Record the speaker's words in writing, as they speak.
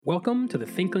Welcome to the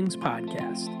Thinklings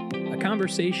Podcast, a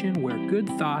conversation where good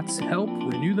thoughts help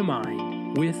renew the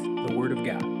mind with the Word of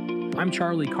God. I'm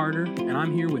Charlie Carter, and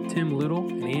I'm here with Tim Little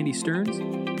and Andy Stearns.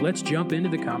 Let's jump into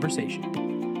the conversation.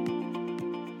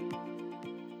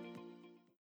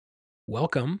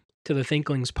 Welcome to the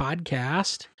Thinklings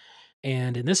Podcast,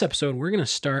 and in this episode, we're going to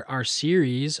start our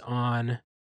series on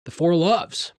The Four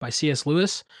Loves by C.S.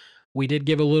 Lewis. We did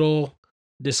give a little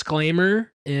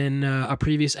disclaimer in a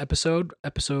previous episode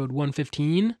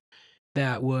 115,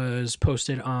 that was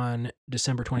posted on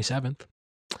December 27th.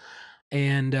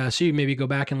 And so you maybe go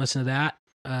back and listen to that.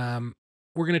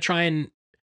 We're going to try and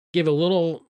give a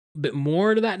little bit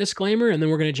more to that disclaimer, and then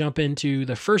we're going to jump into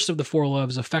the first of the four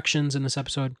loves, affections, in this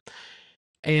episode.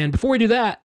 And before we do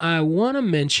that, I want to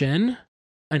mention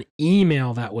an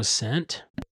email that was sent.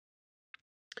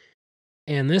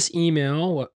 And this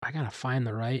email, I got to find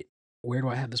the right, where do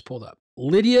I have this pulled up?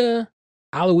 Lydia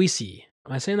Aloisi.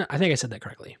 Am I saying that? I think I said that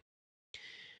correctly.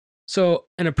 So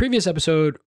in a previous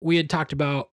episode, we had talked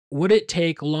about, would it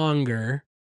take longer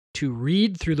to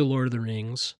read through The Lord of the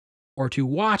Rings or to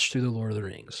watch through The Lord of the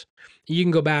Rings? You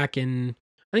can go back, and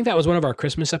I think that was one of our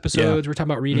Christmas episodes. We're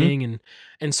talking about reading.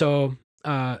 And so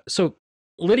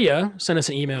Lydia sent us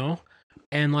an email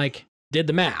and did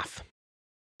the math.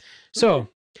 So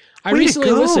I recently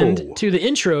listened to the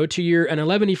intro to your an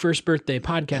 11th birthday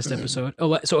podcast episode.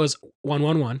 So it was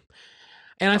 111.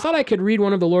 And I thought I could read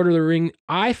one of the Lord of the Rings.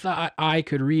 I thought I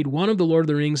could read one of the Lord of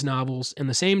the Rings novels in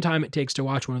the same time it takes to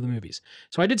watch one of the movies.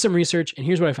 So I did some research, and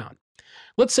here's what I found.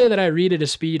 Let's say that I read at a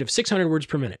speed of 600 words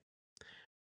per minute.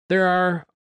 There are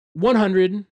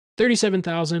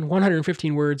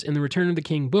 137,115 words in the Return of the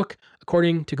King book,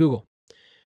 according to Google.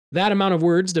 That amount of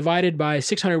words divided by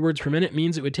 600 words per minute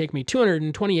means it would take me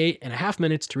 228 and a half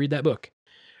minutes to read that book.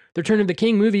 The Return of the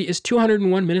King movie is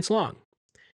 201 minutes long.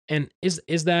 And is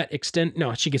that extend?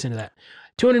 No, she gets into that.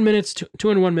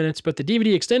 201 minutes, but the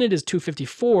DVD extended is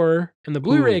 254 and the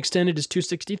Blu-ray extended is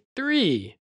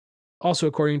 263. Also,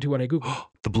 according to what I Googled.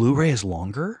 The Blu-ray is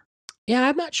longer? Yeah,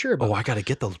 I'm not sure. I got to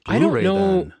get the Blu-ray I don't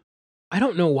know. then. I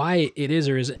don't know why it is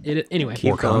or isn't. Anyway.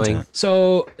 Keep going.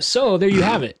 So there you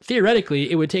have it.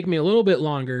 Theoretically, it would take me a little bit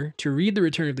longer to read The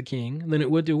Return of the King than it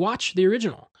would to watch the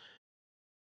original.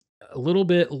 A little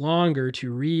bit longer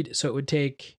to read, so it would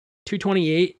take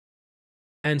 228.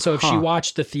 And so if she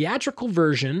watched the theatrical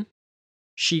version,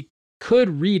 she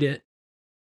could read it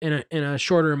in a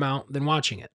shorter amount than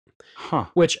watching it.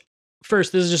 Which,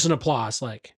 first, this is just an applause.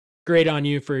 Great on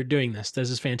you for doing this. This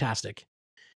is fantastic.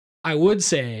 I would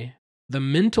say the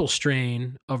mental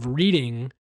strain of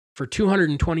reading for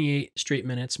 228 straight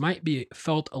minutes might be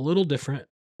felt a little different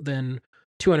than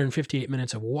 258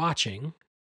 minutes of watching.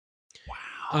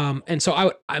 Wow. And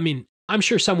so I'm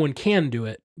sure someone can do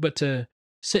it, but to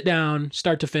sit down,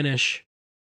 start to finish,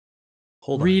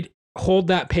 hold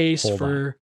that pace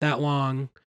for that long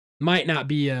might not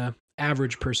be a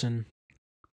average person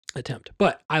attempt.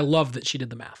 But I love that she did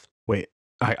the math. Wait,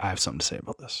 I have something to say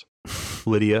about this.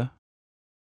 Lydia,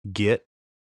 get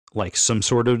some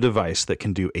sort of device that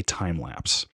can do a time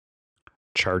lapse.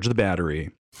 Charge the battery,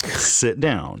 sit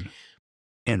down,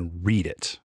 and read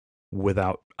it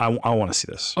without. I want to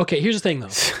see this. Okay, here's the thing though.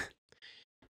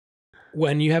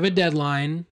 When you have a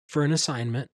deadline for an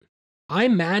assignment, I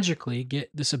magically get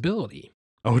this ability.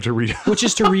 To read. Which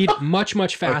is to read much,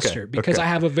 much faster because I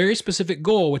have a very specific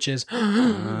goal, which is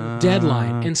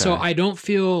deadline. And so I don't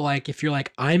feel like if you're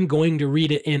I'm going to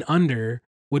read it in under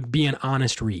would be an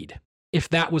honest read. If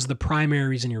that was the primary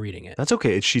reason you're reading it. That's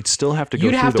okay. She'd still have to go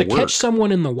through the work. You'd have to catch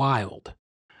someone in the wild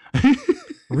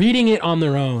reading it on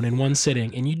their own in one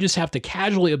sitting, and you just have to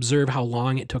casually observe how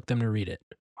long it took them to read it.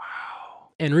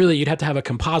 And really, you'd have to have a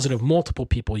composite of multiple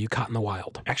people you caught in the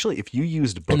wild. Actually, if you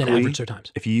used Bookly, and then average their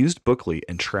times. If you used Bookly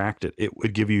and tracked it, it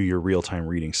would give you your real-time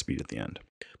reading speed at the end.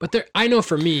 But I know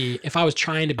for me, if I was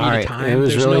trying to beat a time,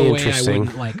 there's really no way I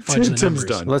wouldn't fudge the numbers.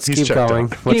 Done. Let's keep going.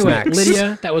 What's anyway, next?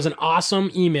 Lydia, that was an awesome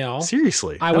email.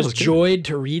 Seriously. I was joyed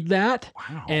to read that.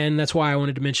 Wow. And that's why I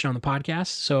wanted to mention it on the podcast.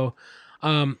 So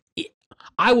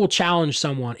I will challenge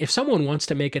someone. If someone wants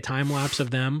to make a time lapse of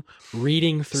them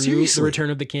reading through The Return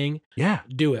of the King,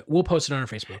 do it. We'll post it on our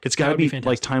Facebook. It's got to be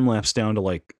time lapse down to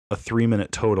a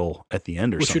 3-minute total at the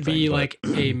end or something. Which would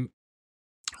be a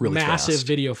really massive fast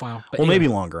video file. But maybe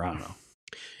longer. I don't know.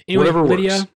 Anyway, whatever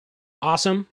Lydia, works.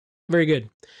 Awesome. Very good.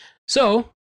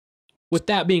 So, with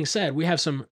that being said, we have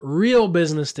some real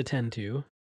business to tend to.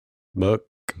 Book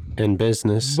and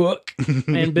business.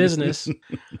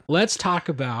 Let's talk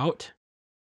about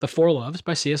The Four Loves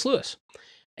by C.S. Lewis.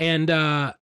 And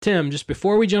Tim, just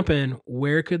before we jump in,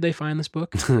 where could they find this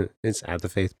book? It's at the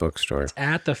Faith Bookstore. It's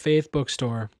at the Faith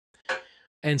Bookstore.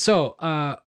 And so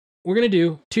we're going to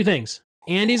do two things.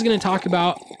 Andy's going to talk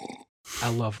about,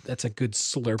 that's a good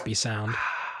slurpy sound.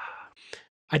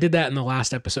 I did that in the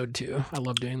last episode too. I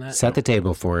love doing that. Set the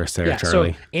table for us there,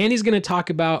 Charlie. So Andy's going to talk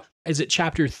about, is it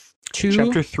chapter 2?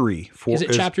 Chapter 3. Is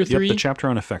it chapter 3? Yep, the chapter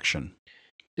on affection.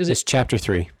 It's chapter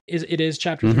 3. It is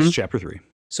chapter 3. Mhm. It's chapter 3.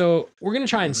 So we're going to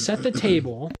try and set the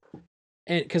table,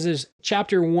 and because there's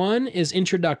chapter 1 is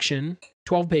introduction,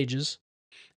 12 pages,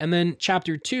 and then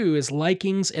chapter 2 is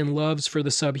likings and loves for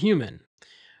the subhuman,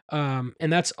 and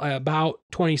that's about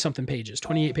 20 something pages,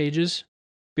 28 pages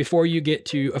before you get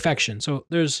to affection. So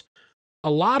there's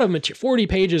a lot of 40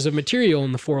 pages of material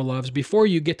in the four loves before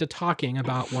you get to talking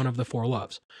about one of the four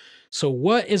loves. So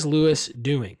what is Lewis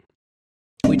doing?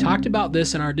 We talked about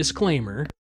this in our disclaimer,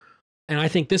 and I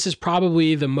think this is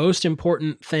probably the most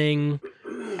important thing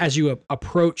as you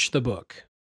approach the book,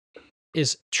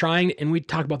 is trying, and we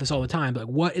talk about this all the time, but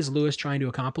like, what is Lewis trying to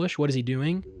accomplish? What is he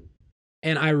doing?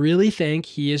 And I really think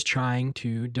he is trying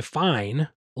to define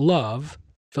love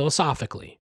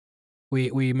philosophically.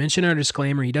 We mentioned in our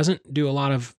disclaimer, he doesn't do a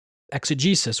lot of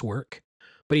exegesis work,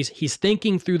 but he's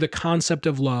thinking through the concept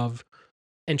of love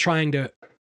and trying to,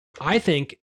 I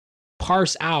think,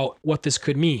 parse out what this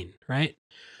could mean, right?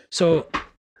 So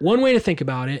one way to think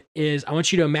about it is, I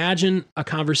want you to imagine a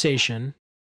conversation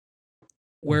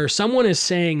where someone is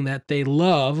saying that they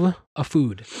love a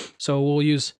food. So we'll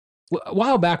use, a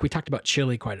while back we talked about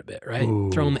chili quite a bit, right? Ooh.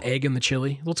 Throwing the egg in the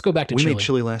chili. Let's go back to We chili. made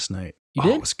chili last night. You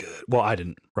did? It was good. Well, I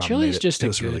didn't. Rob Chili's made it. just It a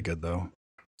was really good- good, though.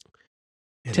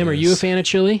 It Tim, are you a is. fan of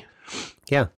chili?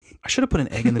 Yeah. I should have put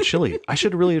an egg in the chili. I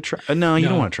should really have tried. No, you No,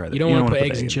 don't want to try that. you don't wanna put the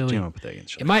eggs in egg chili. You don't want to put the egg in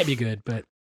chili. It might be good, but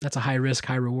that's a high risk,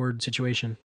 high reward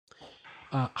situation.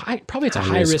 Probably it's a High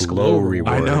high risk, risk, low low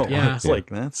reward. I know. Yeah. It's like,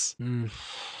 that's.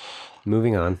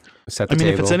 Moving on. Set the I mean,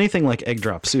 table. if it's anything like egg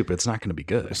drop soup, it's not going to be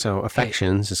good. So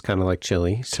affections is kind of like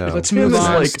chili. So Let's Tim move is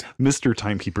on. like Mr.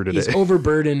 Timekeeper today. He's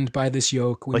overburdened by this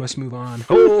yoke. We Like- must move on.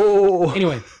 Oh,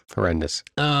 Anyway, horrendous.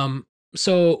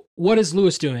 so what is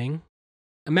Lewis doing?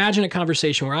 Imagine a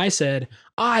conversation where I said,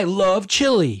 I love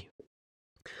chili.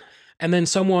 And then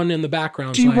someone in the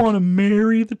background do you want to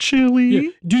marry the chili? Yeah,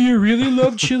 do you really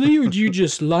love chili, or do you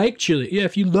just like chili? Yeah,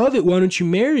 if you love it, why don't you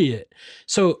marry it?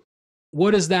 So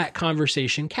what does that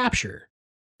conversation capture?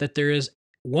 That there is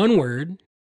one word,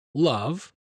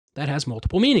 love, that has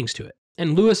multiple meanings to it.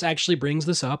 And Lewis actually brings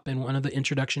this up in one of the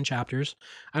introduction chapters.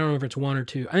 I don't know if it's one or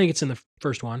two. I think it's in the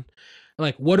first one.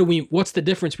 Like, what's the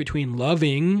difference between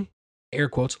loving, air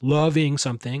quotes, loving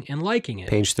something and liking it?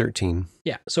 Page 13.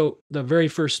 Yeah. So the very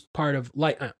first part of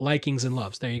likings and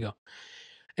loves. There you go.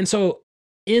 And so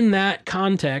in that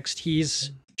context,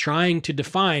 he's trying to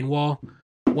define, well,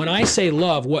 when I say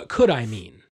love, what could I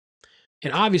mean?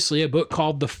 And obviously, a book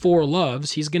called The Four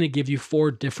Loves, he's going to give you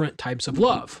 4 different types of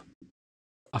love.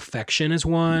 Affection is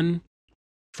one,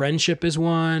 friendship is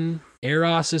one,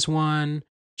 eros is one,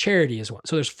 charity is one.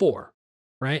 So there's 4,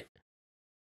 right?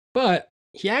 But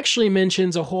he actually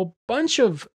mentions a whole bunch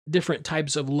of different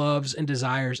types of loves and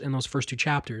desires in those first 2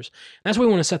 chapters. That's what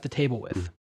we want to set the table with.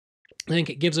 I think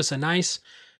it gives us a nice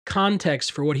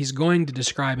context for what he's going to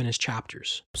describe in his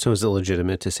chapters. So is it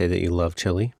legitimate to say that you love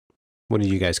chili? What did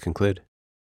you guys conclude?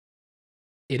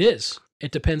 It is.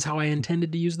 It depends how I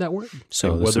intended to use that word. So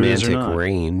Like the whether it is or semantic not.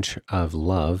 range of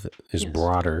love is Yes.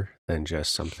 broader than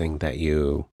just something that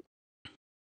you,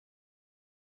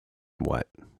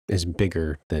 is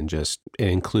bigger than just, it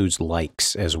includes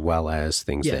likes as well as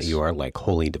things that Yes. you are like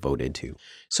wholly devoted to.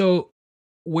 So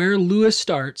where Lewis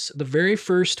starts, the very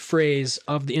first phrase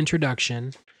of the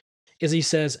introduction is he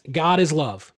says, God is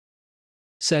love,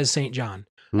 says St. John.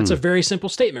 That's a very simple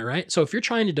statement, right? So if you're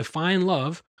trying to define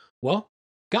love, well,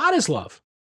 God is love.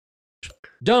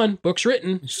 Done. Book's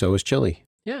written. So is chili.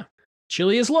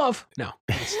 Chili is love. No,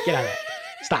 get out of that.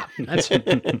 Stop.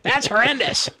 That's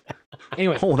horrendous.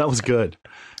 Anyway, Oh, that was good.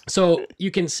 so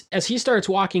you can, as he starts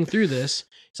walking through this,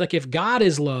 it's like, if God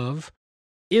is love,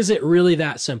 is it really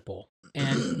that simple?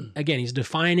 And again, he's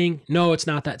defining, no, it's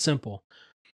not that simple.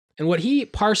 And what he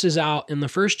parses out in the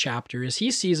first chapter is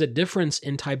he sees a difference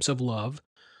in types of love.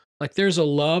 Like, there's a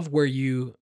love where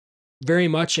you, very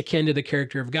much akin to the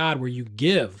character of God, where you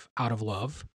give out of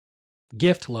love,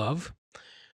 gift love.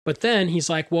 But then he's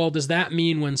like, well, does that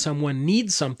mean when someone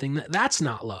needs something, that's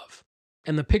not love?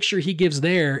 And the picture he gives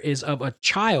there is of a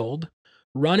child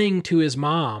running to his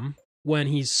mom when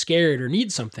he's scared or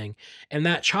needs something. And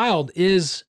that child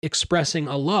is expressing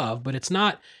a love, but it's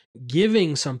not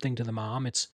giving something to the mom.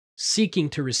 It's seeking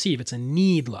to receive. It's a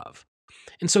need love.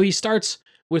 And so he starts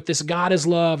with this, God is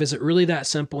love. Is it really that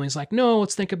simple? And he's like, no,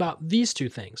 let's think about these 2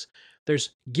 things.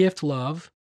 There's gift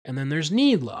love, and then there's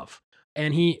need love.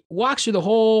 And he walks through the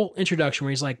whole introduction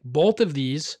where he's like, both of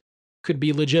these could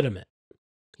be legitimate.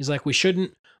 He's like, we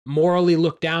shouldn't morally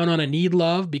look down on a need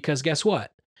love because guess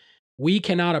what? We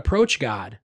cannot approach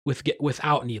God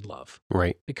without need love.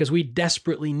 Right. Because we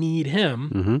desperately need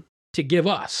him to give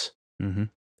us. Mm-hmm.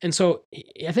 And so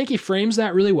I think he frames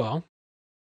that really well.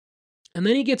 And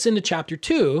then he gets into chapter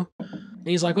 2 and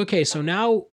he's like, okay, so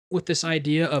now with this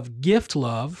idea of gift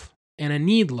love and a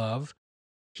need love,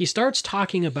 he starts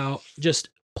talking about just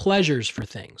pleasures for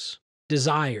things,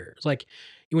 desires. Like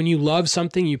when you love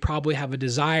something, you probably have a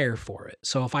desire for it.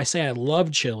 So if I say I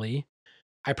love chili,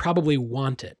 I probably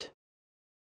want it.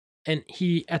 And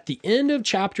he, at the end of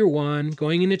chapter 1,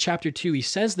 going into chapter 2, he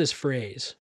says this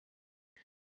phrase.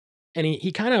 And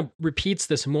he kind of repeats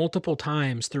this multiple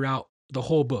times throughout the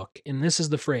whole book. And this is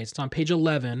the phrase. It's on page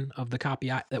 11 of the copy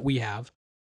that we have.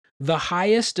 The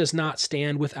highest does not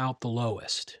stand without the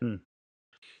lowest.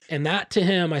 And that to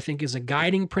him, I think, is a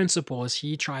guiding principle as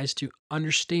he tries to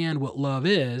understand what love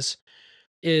is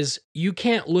you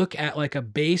can't look at like a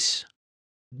base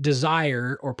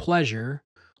desire or pleasure,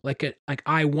 like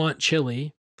I want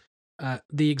chili.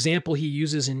 The example he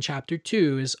uses in chapter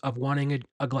 2 is of wanting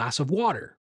a glass of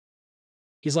water.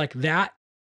 He's like, that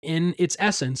in its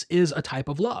essence is a type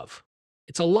of love.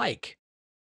 It's a like.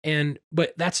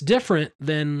 But that's different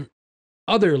than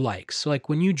other likes. So like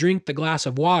when you drink the glass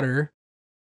of water,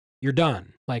 you're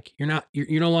done. Like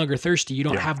you're no longer thirsty. You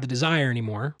don't have the desire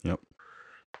anymore. Yep.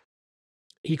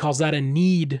 He calls that a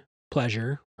need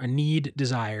pleasure, a need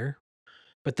desire.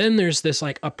 But then there's this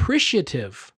like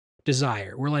appreciative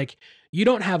desire where like you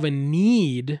don't have a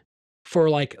need for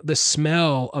like the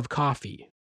smell of coffee.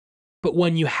 But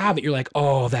when you have it, you're like,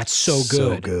 oh, that's so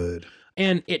good. So good.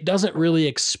 And it doesn't really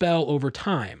expel over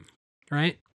time,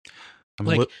 right? I'm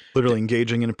like literally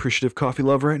engaging in appreciative coffee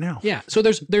love right now. Yeah. So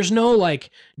there's no like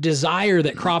desire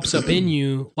that crops up in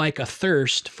you like a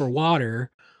thirst for water,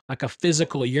 like a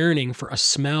physical yearning for a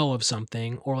smell of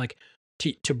something, or like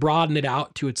to broaden it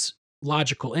out to its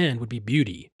logical end would be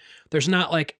beauty. There's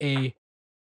not like a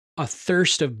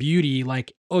thirst of beauty,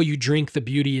 like, oh, you drink the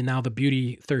beauty and now the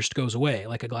beauty thirst goes away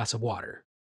like a glass of water.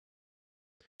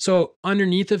 So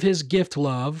underneath of his gift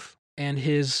love and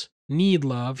his need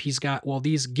love, he's got, well,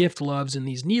 these gift loves and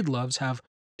these need loves have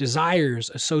desires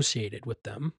associated with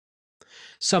them.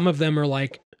 Some of them are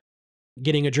like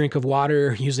getting a drink of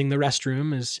water, using the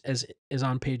restroom, as is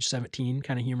on page 17,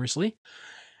 kind of humorously.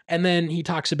 And then he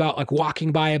talks about like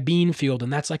walking by a bean field,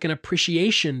 and that's like an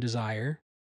appreciation desire.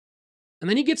 And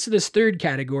then he gets to this third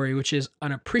category, which is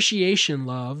an appreciation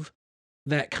love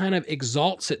that kind of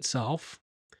exalts itself,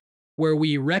 where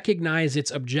we recognize its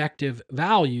objective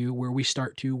value, where we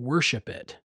start to worship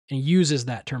it, and he uses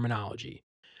that terminology.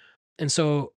 And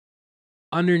so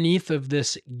underneath of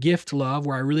this gift love,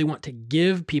 where I really want to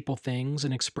give people things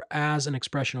as an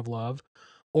expression of love,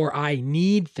 or I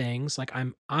need things, like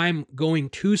I'm going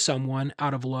to someone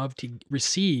out of love to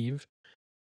receive,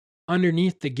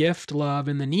 underneath the gift love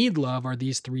and the need love are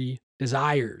these three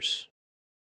desires,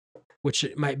 which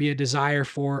it might be a desire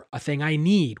for a thing I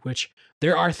need, which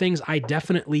there are things I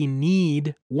definitely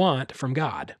want from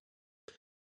God.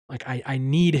 Like I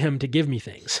need him to give me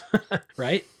things,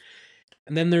 right?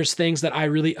 And then there's things that I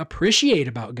really appreciate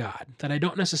about God that I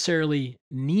don't necessarily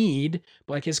need,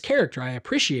 but like his character, I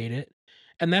appreciate it.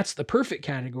 And that's the perfect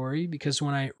category, because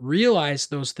when I realize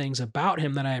those things about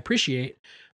him that I appreciate,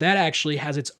 that actually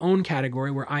has its own category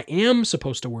where I am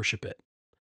supposed to worship it.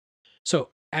 So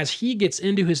as he gets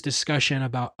into his discussion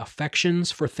about affections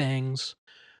for things,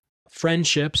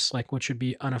 friendships, like which would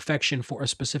be an affection for a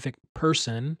specific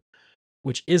person,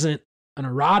 which isn't an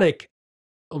erotic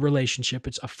relationship,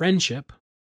 it's a friendship,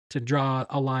 to draw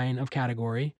a line of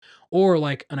category, or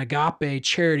like an agape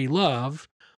charity love,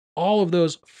 all of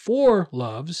those four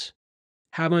loves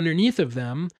have underneath of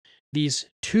them these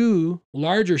two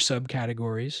larger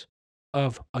subcategories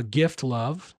of a gift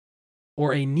love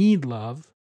or a need love.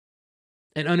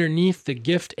 And underneath the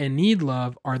gift and need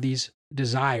love are these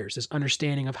desires, this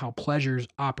understanding of how pleasures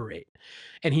operate.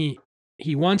 And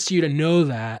he wants you to know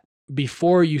that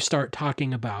before you start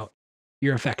talking about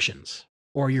your affections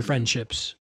or your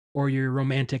friendships or your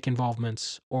romantic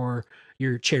involvements or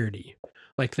your charity.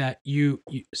 Like that you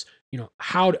know,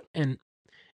 and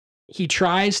he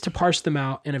tries to parse them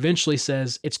out and eventually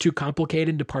says it's too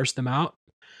complicated to parse them out.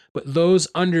 But those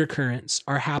undercurrents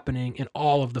are happening in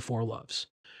all of the four loves.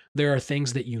 There are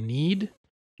things that you need,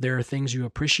 there are things you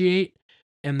appreciate,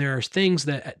 and there are things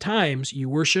that at times you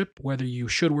worship. Whether you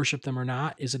should worship them or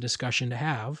not is a discussion to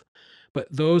have. But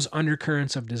those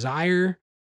undercurrents of desire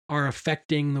are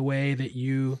affecting the way that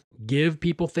you give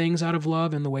people things out of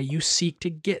love and the way you seek to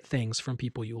get things from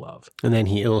people you love. And then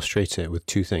he illustrates it with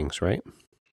two things, right?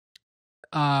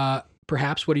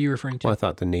 Perhaps, what are you referring to? Well, I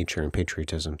thought the nature and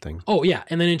patriotism thing. Oh yeah,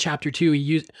 and then in chapter 2,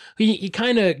 he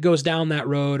kind of goes down that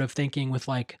road of thinking with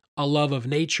like a love of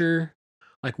nature.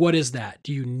 Like, what is that?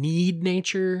 Do you need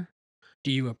nature?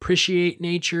 Do you appreciate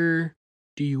nature?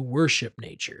 Do you worship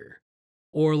nature?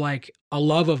 Or like a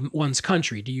love of one's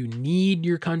country. Do you need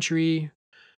your country?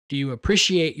 Do you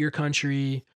appreciate your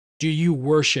country? Do you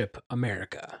worship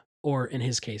America? Or in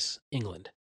his case, England.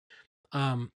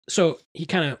 So he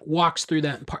kind of walks through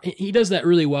that. He does that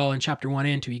really well in chapter 1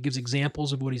 and 2. He gives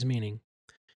examples of what he's meaning.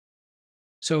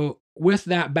 So with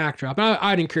that backdrop,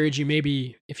 I'd encourage you,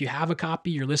 maybe if you have a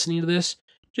copy, you're listening to this,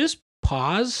 just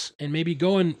pause and maybe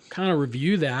go and kind of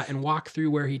review that and walk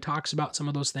through where he talks about some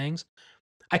of those things.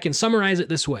 I can summarize it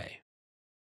this way.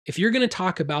 If you're going to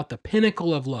talk about the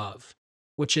pinnacle of love,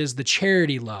 which is the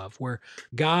charity love, where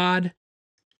God,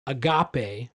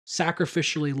 agape,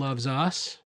 sacrificially loves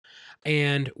us,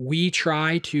 and we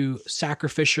try to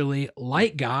sacrificially,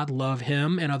 like God, love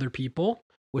him and other people,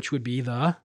 which would be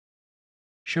the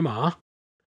Shema.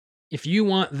 If you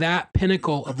want that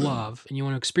pinnacle of love and you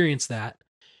want to experience that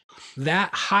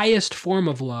highest form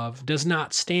of love does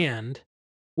not stand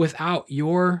without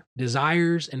your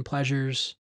desires and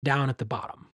pleasures down at the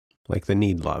bottom. Like the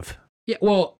need love. Yeah,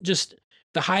 well, just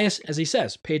the highest, as he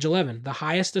says, page 11, the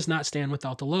highest does not stand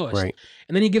without the lowest. Right.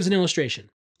 And then he gives an illustration.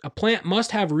 A plant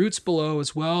must have roots below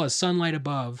as well as sunlight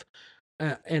above,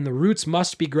 and the roots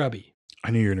must be grubby. I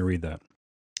knew you were going to read that.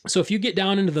 So if you get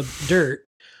down into the dirt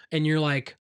and you're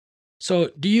like,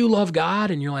 so do you love God?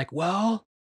 And you're like, well,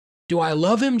 do I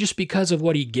love him just because of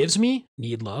what he gives me?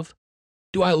 Need love.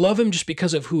 Do I love him just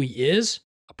because of who he is?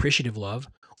 Appreciative love.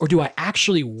 Or do I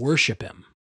actually worship him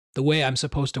the way I'm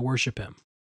supposed to worship him?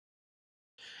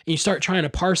 And you start trying to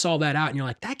parse all that out and you're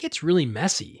like, that gets really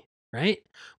messy, right?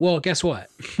 Well, guess what?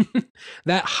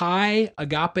 That high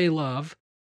agape love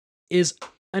is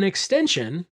an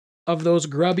extension of those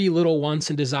grubby little wants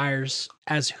and desires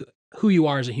as who you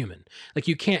are as a human. Like,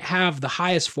 you can't have the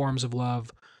highest forms of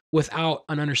love without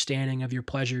an understanding of your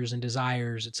pleasures and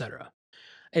desires, etc.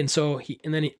 And so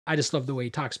I just love the way he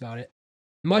talks about it.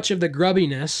 Much of the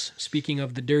grubbiness, speaking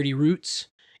of the dirty roots,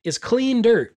 is clean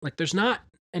dirt. Like, there's not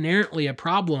inherently a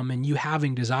problem in you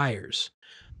having desires,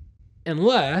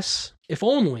 unless, if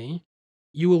only,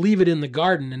 you will leave it in the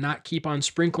garden and not keep on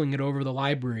sprinkling it over the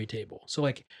library table. So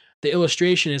like, the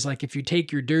illustration is like, if you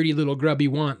take your dirty little grubby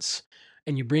wants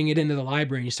and you bring it into the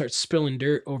library and you start spilling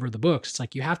dirt over the books, it's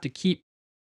like you have to keep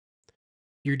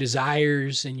your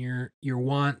desires and your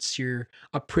wants, your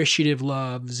appreciative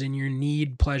loves and your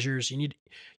need pleasures. You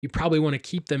probably want to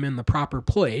keep them in the proper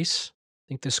place.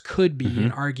 I think this could be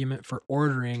an argument for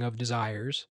ordering of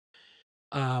desires.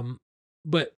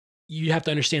 But you have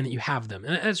to understand that you have them.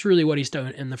 And that's really what he's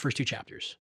done in the first 2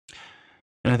 chapters.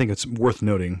 And I think it's worth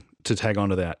noting, to tag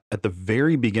onto that, at the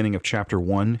very beginning of chapter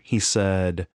 1, he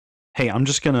said, hey,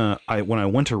 when I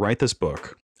went to write this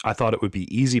book, I thought it would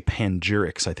be easy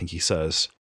panegyrics, I think he says,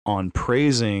 on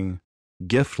praising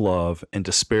gift love and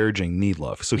disparaging need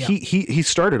love. So he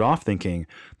started off thinking,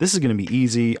 this is going to be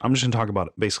easy. I'm just going to talk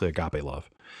about basically agape love.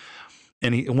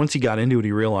 And once he got into it,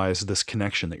 he realized this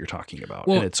connection that you're talking about.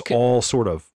 Well, and it's all sort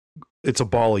of, it's a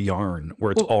ball of yarn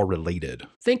where it's all related.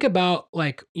 Think about,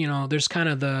 like, there's kind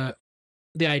of the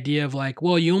idea of like,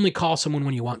 well, you only call someone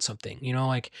when you want something,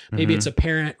 like maybe it's a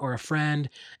parent or a friend,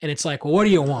 and it's like, well, what do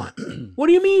you want? What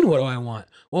do you mean, what do I want?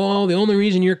 Well, the only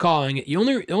reason you're calling it,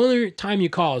 the only time you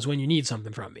call is when you need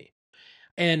something from me.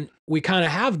 And we kind of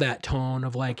have that tone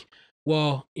of like,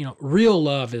 well, real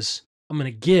love is, I'm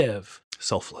going to give.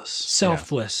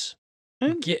 Selfless.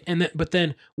 Yeah. But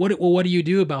then what do you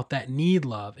do about that need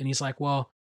love? And he's like, well,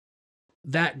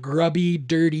 that grubby,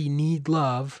 dirty need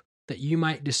love that you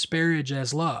might disparage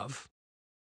as love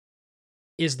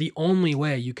is the only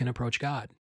way you can approach God,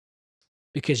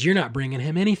 because you're not bringing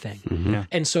him anything. Mm-hmm. Yeah.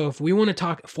 And so if we want to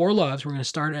talk 4 loves, we're going to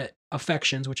start at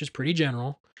affections, which is pretty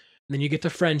general. And then you get to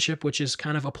friendship, which is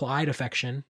kind of applied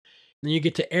affection. And then you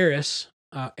get to eros,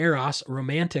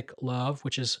 romantic love,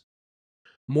 which is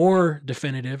more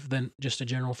definitive than just a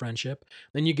general friendship.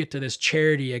 Then you get to this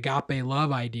charity, agape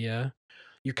love idea.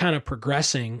 You're kind of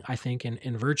progressing, I think,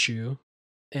 in virtue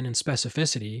and in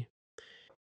specificity.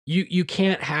 You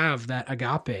can't have that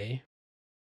agape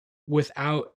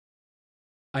without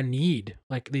a need,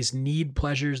 like these need,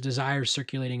 pleasures, desires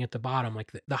circulating at the bottom.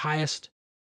 Like the highest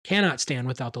cannot stand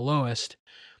without the lowest.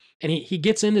 And he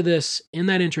gets into this in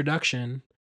that introduction,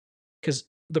 because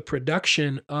the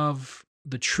production of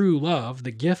the true love,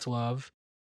 the gift love,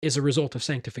 is a result of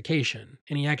sanctification.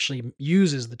 And he actually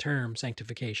uses the term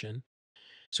sanctification.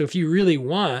 So if you really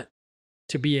want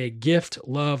to be a gift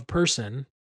love person,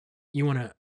 you want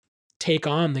to take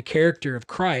on the character of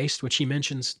Christ, which he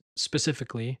mentions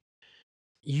specifically,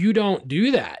 you don't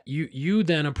do that. You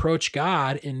then approach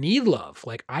God in need love.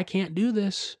 Like, I can't do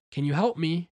this. Can you help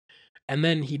me? And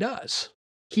then he does.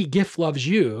 He gift loves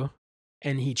you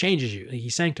and he changes you. He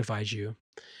sanctifies you.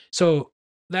 So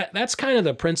that's kind of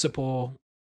the principle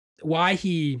why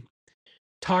he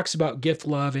talks about gift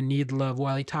love and need love,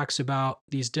 while he talks about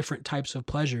these different types of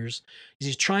pleasures, is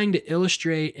he's trying to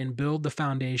illustrate and build the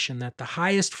foundation that the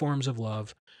highest forms of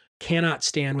love cannot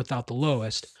stand without the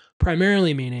lowest,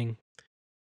 primarily meaning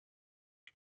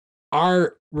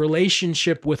our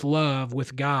relationship with love,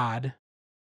 with God,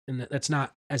 and that's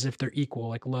not as if they're equal,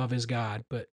 like love is God,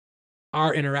 but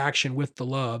our interaction with the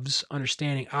loves,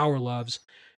 understanding our loves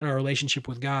and our relationship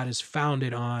with God is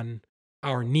founded on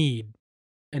our need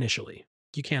initially.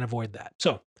 You can't avoid that.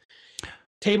 So,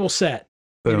 table set.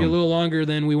 Maybe a Boom. little longer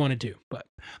than we wanted to, but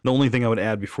The only thing I would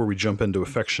add before we jump into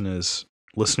affection is,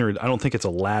 listener, I don't think it's a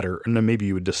ladder, and then maybe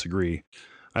you would disagree.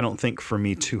 I don't think for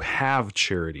me to have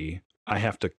charity, I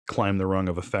have to climb the rung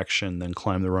of affection, then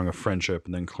climb the rung of friendship,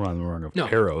 and then climb the rung of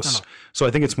eros. No. So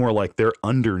I think it's more like they're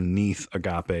underneath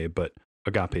agape, but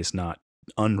agape is not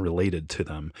unrelated to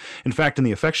them. In fact, in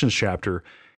the affections chapter,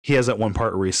 he has that one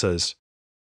part where he says,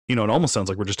 it almost sounds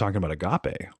like we're just talking about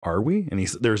agape. Are we? And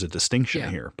there's a distinction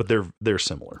here, but they're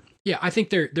similar. Yeah, I think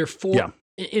they're four. Yeah.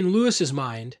 In Lewis's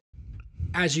mind,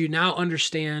 as you now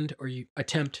understand, or you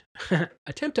attempt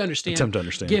to understand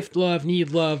gift love, need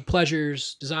love,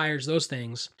 pleasures, desires, those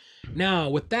things. Now,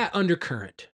 with that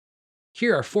undercurrent,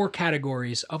 here are 4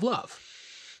 categories of love.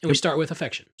 And we start with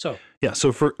affection. So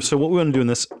what we want to do in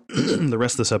this, the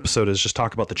rest of this episode, is just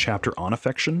talk about the chapter on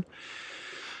affection.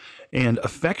 And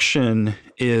affection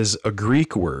is a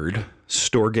Greek word,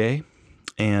 storge,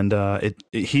 and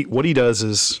what he does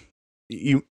is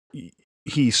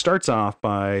he starts off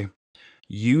by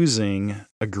using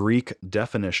a Greek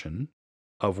definition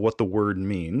of what the word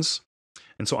means.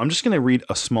 And so I'm just going to read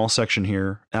a small section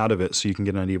here out of it so you can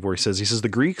get an idea of where he says. He says, the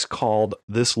Greeks called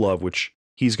this love, which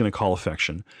he's going to call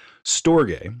affection,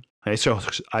 storge.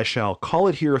 I shall call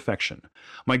it here affection.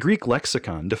 My Greek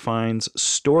lexicon defines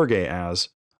storge as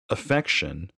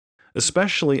affection,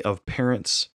 especially of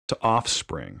parents to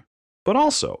offspring, but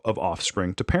also of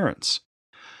offspring to parents.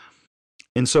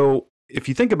 And so if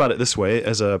you think about it this way,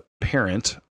 as a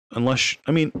parent, we're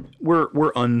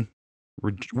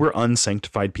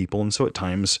unsanctified people, and so at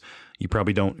times you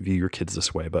probably don't view your kids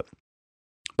this way, but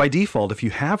by default, if you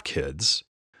have kids,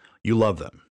 you love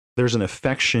them. There's an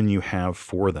affection you have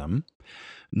for them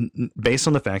based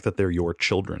on the fact that they're your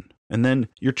children. And then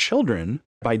your children,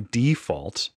 by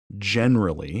default,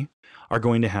 generally are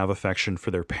going to have affection for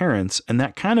their parents, and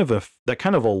that kind of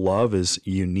a love is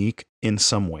unique in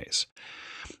some ways.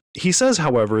 He says,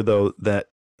 however, though, that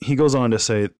he goes on to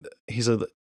say, he said,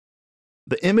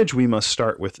 the image we must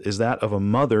start with is that of a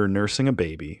mother nursing a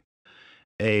baby,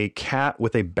 a cat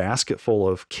with a basket full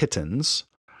of kittens,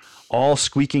 all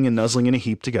squeaking and nuzzling in a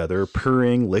heap together,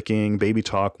 purring, licking, baby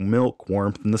talk, milk,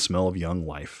 warmth, and the smell of young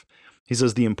life. He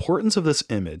says the importance of this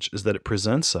image is that it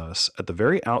presents us at the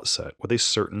very outset with a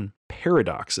certain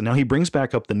paradox. And now he brings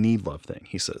back up the need love thing.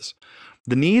 He says,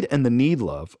 the need and the need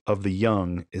love of the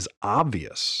young is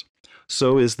obvious.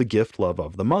 So is the gift love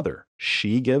of the mother.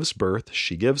 She gives birth,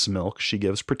 she gives milk, she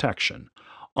gives protection.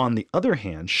 On the other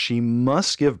hand, she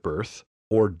must give birth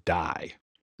or die.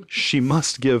 She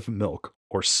must give milk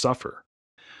or suffer.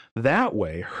 That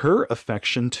way, her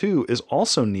affection too is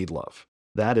also need love.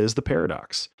 That is the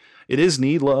paradox. It is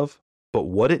need love, but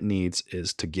what it needs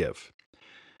is to give.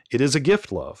 It is a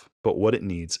gift love, but what it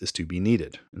needs is to be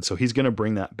needed. And so he's going to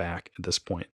bring that back at this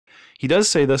point. He does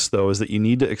say this, though, is that you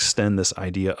need to extend this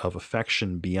idea of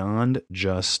affection beyond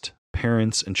just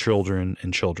parents and children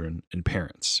and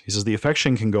parents. He says the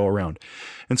affection can go around.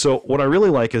 And so what I really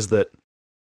like is that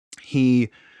he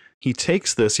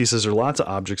takes this, he says there are lots of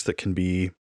objects that can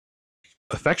be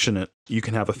affectionate, you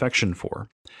can have affection for.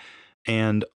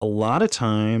 And a lot of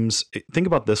times, think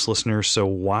about this, listener. So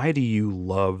why do you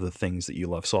love the things that you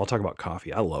love? So I'll talk about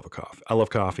coffee. I love coffee. I love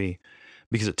coffee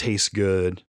because it tastes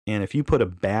good. And if you put a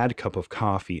bad cup of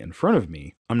coffee in front of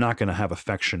me, I'm not going to have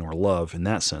affection or love in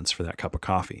that sense for that cup of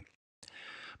coffee.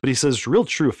 But he says real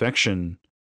true affection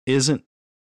isn't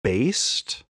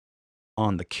based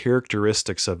on the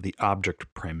characteristics of the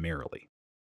object primarily.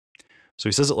 So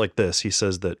he says it like this. He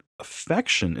says that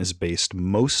affection is based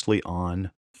mostly on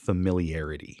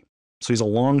familiarity. So he's a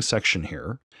long section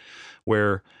here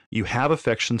where you have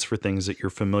affections for things that you're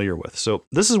familiar with. So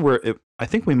this is where I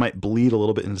think we might bleed a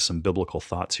little bit into some biblical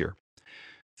thoughts here.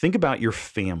 Think about your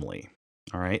family,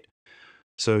 all right?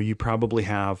 So you probably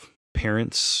have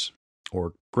parents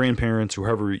or grandparents,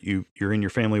 whoever you're in your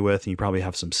family with, and you probably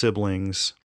have some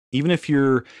siblings. Even if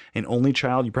you're an only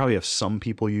child, you probably have some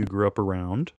people you grew up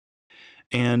around.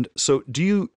 And so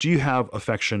do you have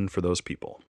affection for those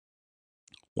people?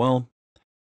 Well,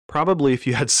 probably if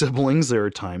you had siblings, there are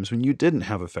times when you didn't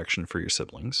have affection for your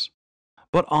siblings.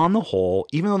 But on the whole,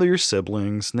 even though they're your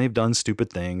siblings and they've done stupid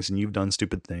things and you've done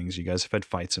stupid things, you guys have had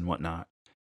fights and whatnot,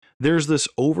 there's this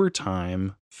over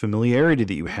time familiarity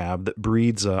that you have that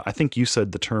breeds, I think you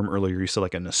said the term earlier, you said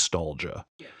like a nostalgia.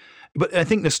 Yeah. But I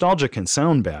think nostalgia can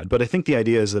sound bad, but I think the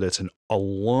idea is that it's a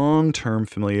long-term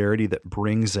familiarity that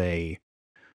brings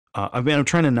I'm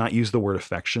trying to not use the word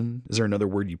affection. Is there another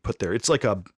word you put there? It's like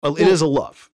it is a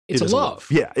love. It's a love.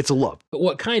 Yeah, it's a love. But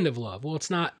what kind of love? Well, it's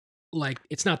not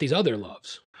these other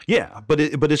loves. Yeah, but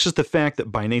it's just the fact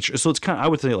that by nature, so it's kind of, I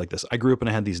would say it like this. I grew up and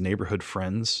I had these neighborhood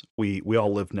friends. We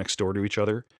all lived next door to each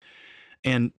other.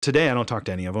 And today I don't talk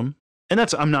to any of them. And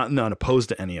I'm not opposed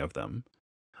to any of them.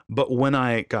 But when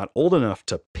I got old enough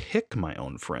to pick my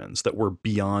own friends that were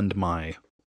beyond my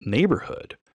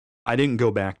neighborhood, I didn't go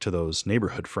back to those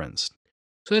neighborhood friends.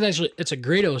 So it's a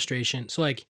great illustration. So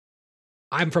like,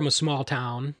 I'm from a small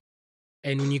town,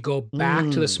 and when you go back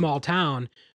to the small town,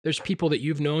 there's people that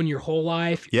you've known your whole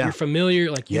life. Yeah. You're familiar,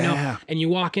 like, you know, Yeah. and you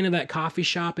walk into that coffee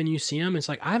shop and you see them. It's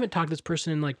like, I haven't talked to this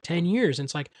person in like 10 years. And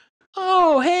it's like,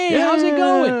 oh, hey, how's it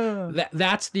going?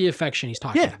 That's the affection he's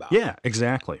talking about. Yeah,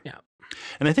 exactly. Yeah.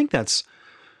 And I think that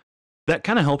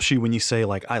kind of helps you when you say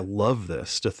like, I love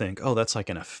this, to think, oh, that's like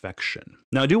an affection.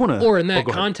 Now I do want to, or in that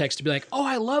context to be like, oh,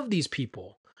 I love these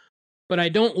people, but I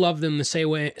don't love them the same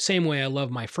way I love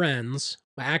my friends,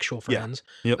 my actual friends.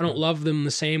 Yeah. Yep. I don't love them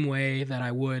the same way that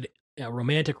I would a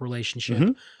romantic relationship.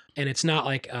 Mm-hmm. And it's not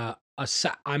like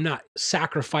I'm not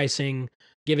sacrificing,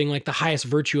 giving like the highest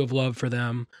virtue of love for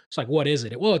them. It's like, what is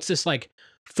it? Well, it's this like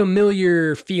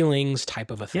familiar feelings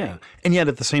type of a thing. Yeah. And yet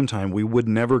at the same time, we would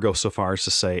never go so far as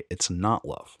to say it's not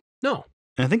love. No.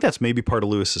 And I think that's maybe part of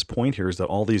Lewis's point here, is that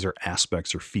all these are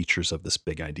aspects or features of this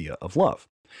big idea of love.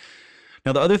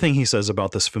 Now, the other thing he says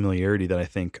about this familiarity that I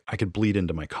think I could bleed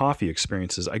into my coffee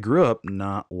experiences, I grew up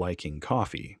not liking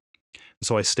coffee.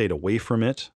 So I stayed away from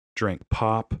it, drank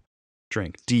pop,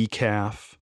 drank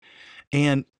decaf.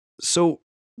 And so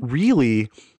really,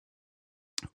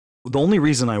 the only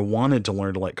reason I wanted to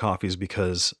learn to like coffee is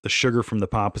because the sugar from the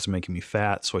pop was making me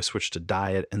fat. So I switched to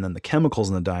diet, and then the chemicals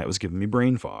in the diet was giving me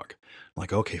brain fog. I'm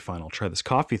like, okay, fine, I'll try this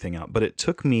coffee thing out. But it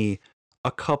took me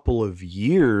a couple of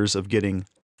years of getting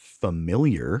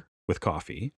familiar with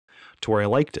coffee to where I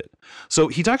liked it. So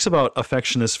he talks about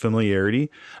affection as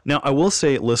familiarity. Now, I will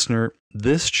say, listener,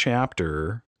 this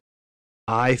chapter,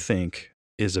 I think,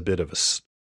 is a bit of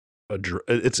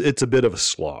it's a bit of a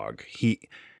slog.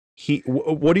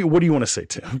 What do you want to say,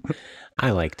 Tim?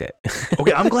 I liked it.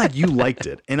 Okay, I'm glad you liked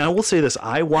it. And I will say this,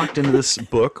 I walked into this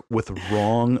book with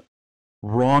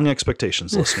wrong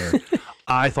expectations, listener.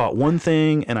 I thought one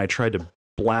thing and I tried to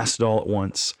blast it all at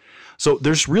once. So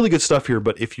there's really good stuff here,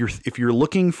 but if you're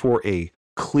looking for a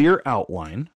clear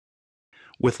outline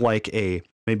with like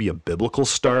maybe a biblical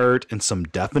start and some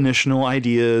definitional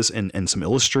ideas and some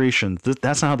illustrations,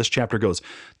 that's not how this chapter goes.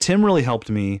 Tim really helped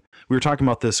me. We were talking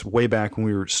about this way back when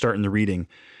we were starting the reading,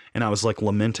 and I was like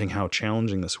lamenting how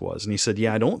challenging this was. And he said,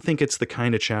 yeah, I don't think it's the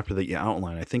kind of chapter that you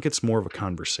outline. I think it's more of a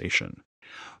conversation.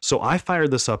 So I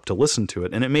fired this up to listen to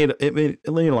it, and it made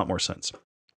a lot more sense.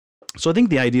 So I think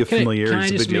the idea of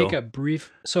familiarity is a big deal. Can I just make a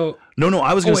brief? So no,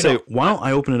 I was going to say, why don't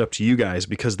I open it up to you guys,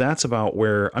 because that's about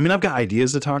where, I mean, I've got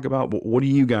ideas to talk about, but what do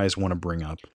you guys want to bring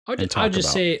up? I'll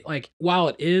just say, like, while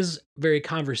it is very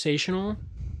conversational,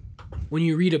 when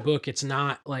you read a book, it's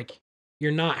not like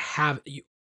you're not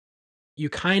you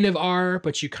kind of are,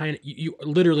 but you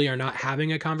literally are not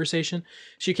having a conversation.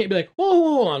 So you can't be like, whoa,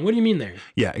 hold on, what do you mean there?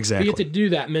 Yeah, exactly. You get to do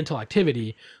that mental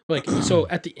activity. Like, so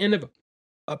at the end of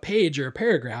a page or a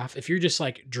paragraph, if you're just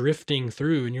like drifting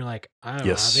through and you're like, I don't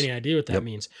have any idea what that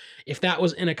means. If that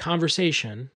was in a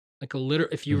conversation, like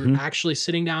if you were actually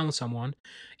sitting down with someone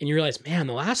and you realize, man,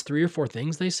 the last 3 or 4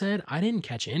 things they said, I didn't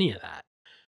catch any of that.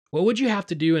 What would you have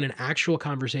to do in an actual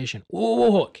conversation?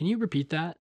 Whoa. Can you repeat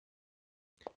that?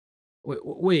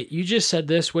 Wait, you just said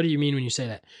this. What do you mean when you say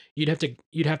that? You'd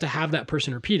have to have that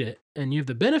person repeat it, and you have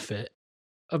the benefit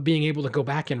of being able to go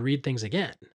back and read things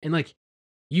again. And like,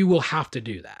 you will have to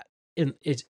do that in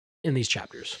these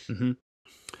chapters. Mm-hmm.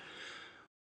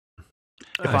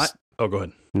 Go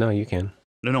ahead. No, you can.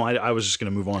 No, I was just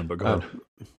going to move on, but go ahead.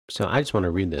 So I just want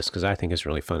to read this because I think it's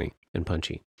really funny and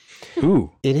punchy.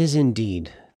 Ooh. It is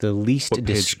indeed the least What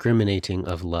page? discriminating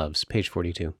of loves. Page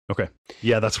 42. Okay.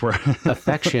 Yeah, that's where The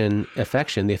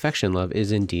affection love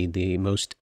is indeed the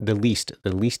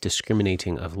least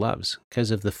discriminating of loves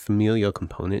because of the familial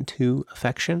component to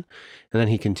affection. And then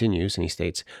he continues and he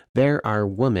states, there are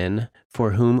women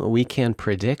for whom we can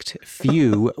predict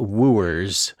few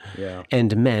wooers Yeah.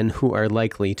 and men who are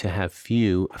likely to have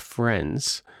few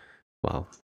friends. Well,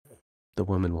 the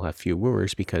women will have few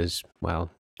wooers because, well,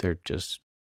 they're just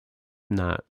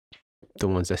not the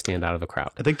ones that stand out of a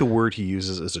crowd. I think the word he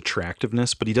uses is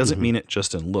attractiveness, but he doesn't Mhm. mean it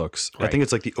just in looks. I Right. think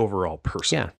it's like the overall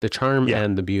person. Yeah, the charm Yeah.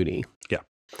 and the beauty. Yeah.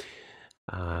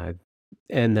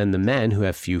 And then the men who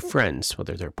have few friends,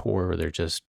 whether they're poor or they're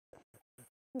just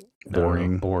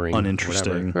Boring, boring,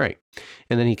 uninteresting. whatever. Right.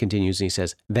 And then he continues and he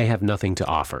says, they have nothing to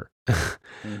offer.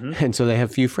 Mhm. And so they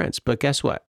have few friends. But guess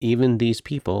what? Even these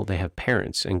people, they have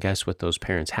parents. And guess what those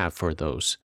parents have for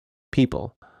those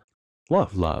people?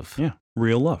 Love. Love. Yeah.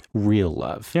 Real love. Real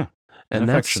love. Yeah. And And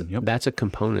that's affection, yep. that's a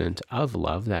component of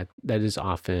love that is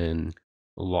often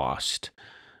lost,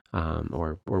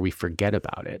 or we forget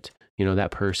about it. You know,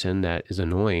 that person that is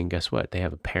annoying, guess what? They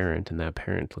have a parent, and that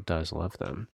parent does love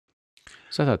them.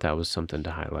 So I thought that was something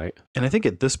to highlight. And I think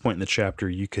at this point in the chapter,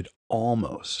 you could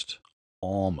almost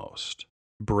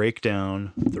break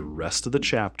down the rest of the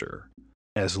chapter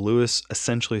as Lewis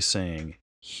essentially saying,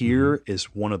 here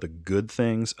is one of the good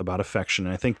things about affection.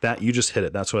 And I think that you just hit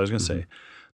it. That's what I was going to say.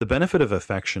 The benefit of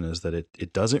affection is that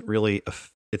it doesn't really,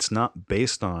 it's not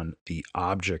based on the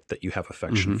object that you have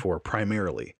affection for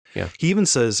primarily. Yeah. He even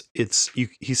says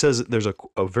he says there's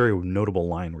a very notable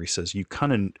line where he says you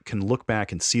kind of can look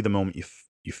back and see the moment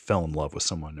you fell in love with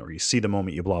someone, or you see the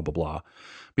moment you blah, blah, blah.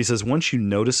 But he says, once you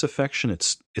notice affection,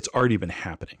 it's already been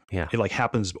happening. Yeah. It like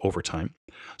happens over time.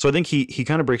 So I think he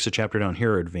kind of breaks the chapter down.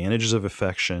 Here are advantages of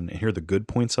affection and here are the good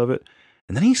points of it.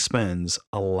 And then he spends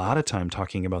a lot of time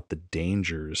talking about the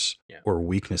dangers or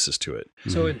weaknesses to it,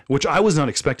 So which I was not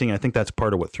expecting. I think that's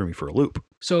part of what threw me for a loop.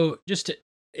 it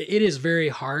is very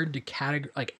hard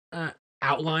to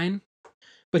outline,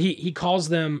 but he calls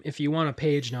them, if you want a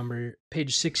page number,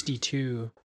 page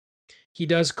 62, he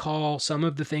does call some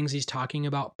of the things he's talking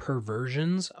about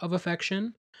perversions of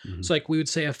affection. So like we would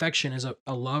say affection is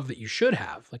a love that you should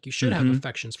have, like you should have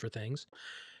affections for things.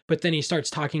 But then he starts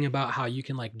talking about how you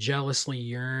can like jealously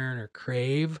yearn or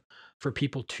crave for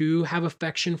people to have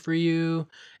affection for you.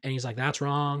 And he's like, that's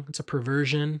wrong. It's a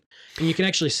perversion. And you can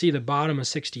actually see the bottom of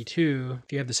 62,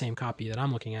 if you have the same copy that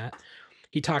I'm looking at.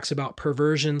 He talks about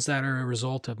perversions that are a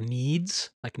result of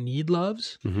needs, like need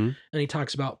loves. And he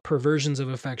talks about perversions of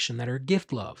affection that are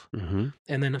gift love. And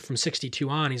then from 62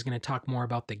 on, he's going to talk more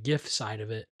about the gift side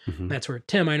of it. That's where,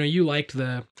 Tim, I know you liked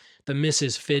the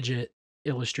Mrs. Fidget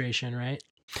illustration, right?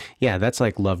 Yeah, that's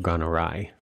like Love Gone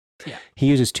Awry. Yeah. He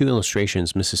uses two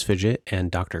illustrations, Mrs. Fidget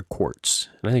and Dr. Quartz.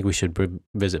 And I think we should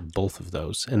visit both of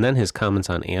those. And then his comments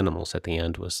on animals at the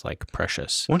end was like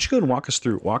precious. Why don't you go and walk us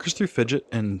through Fidget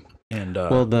and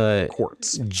well, the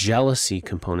Quartz. jealousy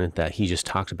component that he just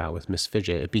talked about with Miss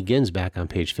Fidget, it begins back on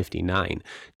page 59.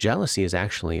 Jealousy is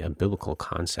actually a biblical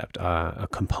concept, a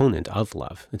component of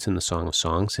love. It's in the Song of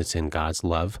Songs. It's in God's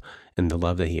love and the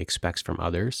love that he expects from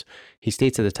others. He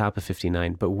states at the top of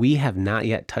 59, but we have not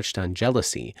yet touched on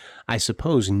jealousy. I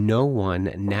suppose no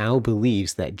one now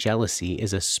believes that jealousy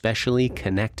is especially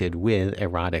connected with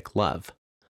erotic love.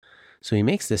 So he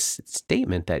makes this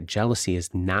statement that jealousy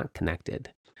is not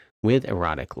connected with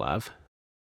erotic love.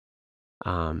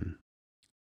 Let's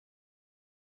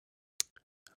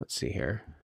see here.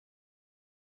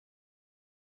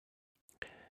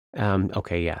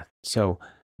 Okay, yeah. So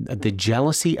the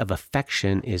jealousy of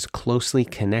affection is closely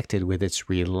connected with its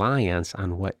reliance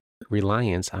on what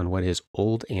is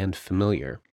old and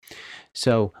familiar.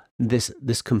 So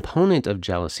this component of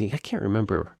jealousy, I can't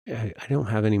remember. I don't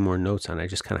have any more notes on it. I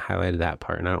just kind of highlighted that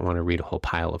part, and I don't want to read a whole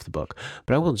pile of the book.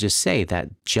 But I will just say that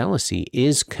jealousy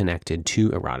is connected to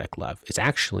erotic love. It's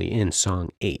actually in Song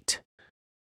 8.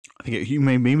 I think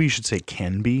maybe you should say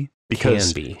can be,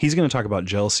 because Can be. he's going to talk about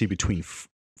jealousy between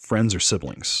friends or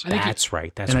siblings. I think That's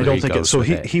right. That's And I where don't he think goes so. with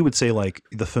it. He would say like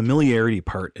the familiarity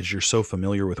part is you're so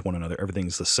familiar with one another,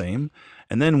 everything's the same.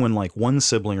 And then when like one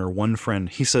sibling or one friend,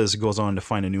 he says, goes on to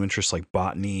find a new interest like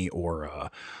botany or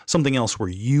something else where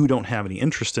you don't have any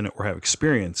interest in it or have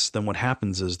experience, then what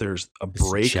happens is there's a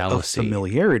break of jealousy.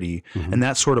 familiarity, and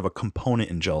that's sort of a component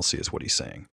in jealousy is what he's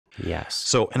saying. Yes.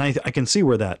 So, and I can see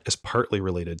where that is partly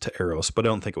related to Eros, but I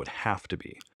don't think it would have to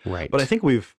be. Right. But I think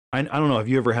I don't know, have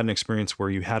you ever had an experience where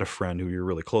you had a friend who you're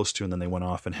really close to and then they went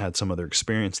off and had some other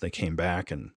experience, they came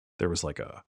back and there was like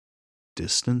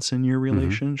distance in your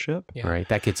relationship. Yeah. Right.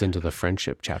 That gets into the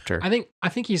friendship chapter. I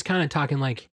think he's kind of talking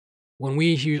like when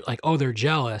we use like, oh, they're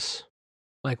jealous.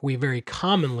 Like we very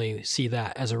commonly see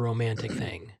that as a romantic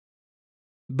thing,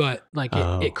 but like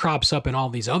it crops up in all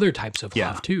these other types of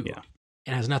love too. Yeah.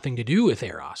 It has nothing to do with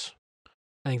Eros.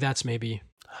 I think that's maybe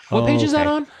what page is that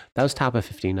on? That was top of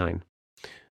 59.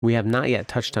 We have not yet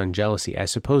touched on jealousy. I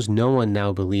suppose no one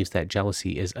now believes that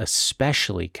jealousy is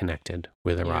especially connected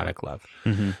with erotic love.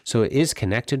 Mm-hmm. So it is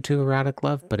connected to erotic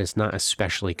love, but it's not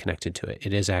especially connected to it.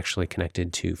 It is actually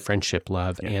connected to friendship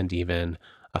love and even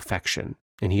affection.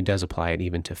 And he does apply it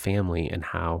even to family and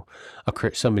how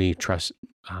somebody trusts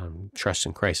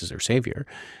in Christ as their Savior.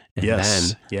 And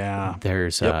then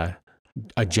there's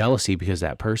a jealousy because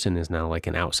that person is now like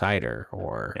an outsider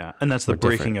or and that's the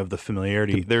breaking different. of the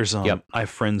familiarity. There's I have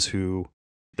friends who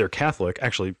they're Catholic.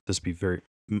 Actually, this would be very,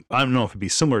 I don't know if it'd be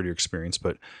similar to your experience,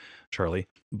 but Charlie,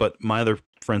 but my other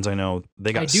friends I know,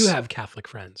 they got. I do have Catholic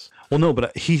friends. Well, no,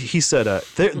 but he said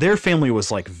their family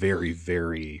was like very,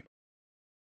 very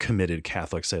committed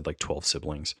Catholics. They had like 12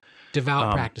 siblings.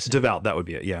 Devout practicing. Devout, that would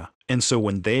be it. Yeah. And so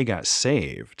when they got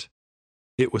saved,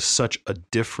 it was such a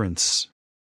difference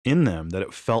in them that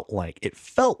it felt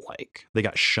like they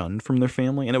got shunned from their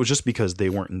family, and it was just because they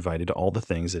weren't invited to all the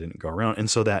things, they didn't go around. And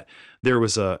so that there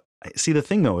was the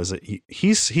thing though is that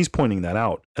he's pointing that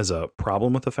out as a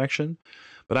problem with affection,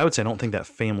 but I would say I don't think that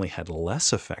family had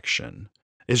less affection.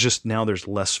 It's just now there's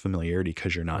less familiarity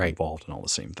because you're not involved in all the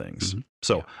same things. Mm-hmm.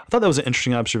 So I thought that was an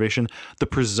interesting observation. The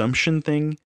presumption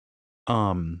thing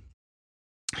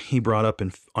he brought up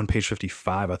on page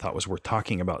 55, I thought was worth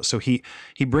talking about. So he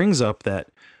brings up that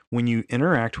when you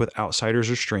interact with outsiders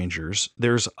or strangers,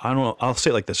 there's, I don't know, I'll say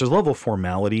it like this, there's a level of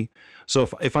formality. So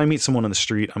if I meet someone on the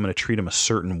street, I'm going to treat them a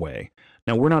certain way.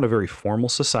 Now, we're not a very formal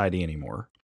society anymore,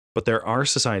 but there are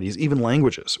societies, even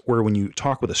languages, where when you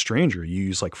talk with a stranger, you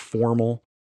use like formal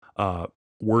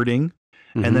wording.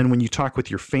 Mm-hmm. And then when you talk with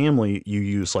your family, you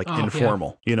use like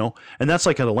informal, you know, and that's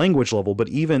like at a language level. But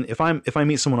even if I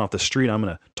meet someone off the street, I'm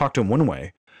going to talk to them one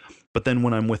way. But then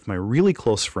when I'm with my really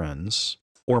close friends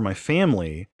or my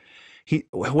family,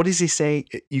 what does he say?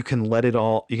 You can let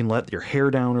your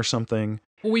hair down or something.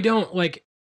 Well, we don't like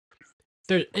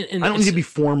there. I don't need to be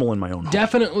formal in my own home.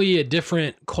 Definitely a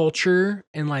different culture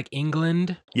in like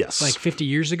England. Yes. Like 50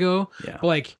 years ago. Yeah. But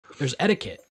like there's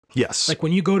etiquette. Yes. Like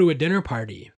when you go to a dinner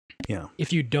party. Yeah.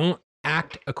 If you don't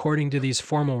act according to these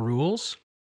formal rules,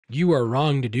 you are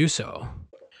wrong to do so.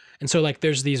 And so like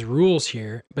there's these rules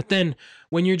here, but then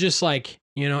when you're just like,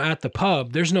 you know, at the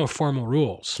pub, there's no formal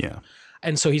rules. Yeah.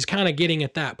 And so he's kind of getting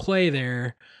at that play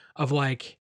there of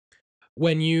like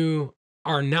when you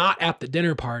are not at the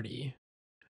dinner party,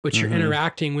 but you're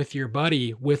interacting with your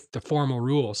buddy with the formal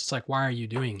rules. It's like, why are you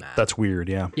doing that? That's weird.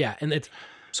 Yeah. Yeah. And it's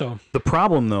so the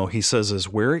problem though, he says, is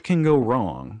where it can go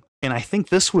wrong. And I think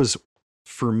this was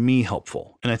for me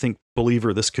helpful. And I think,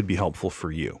 believer, this could be helpful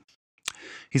for you.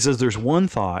 He says there's one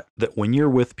thought that when you're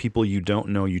with people you don't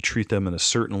know, you treat them in a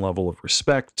certain level of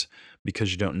respect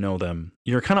because you don't know them.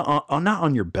 You're kind of not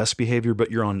on your best behavior, but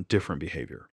you're on different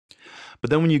behavior. But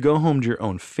then when you go home to your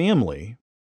own family,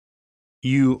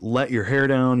 you let your hair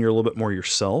down, you're a little bit more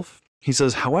yourself. He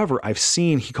says, however,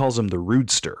 he calls him the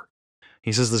rudester.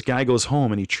 He says this guy goes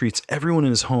home and he treats everyone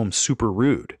in his home super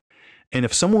rude. And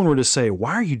if someone were to say,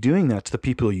 why are you doing that to the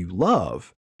people you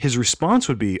love? His response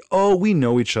would be, oh, we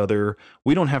know each other.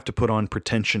 We don't have to put on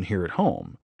pretension here at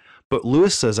home. But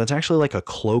Lewis says that's actually like a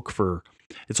cloak for,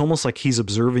 it's almost like he's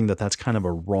observing that that's kind of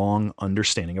a wrong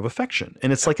understanding of affection.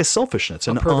 And it's like a selfishness.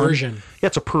 A perversion.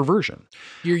 It's a perversion.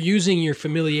 You're using your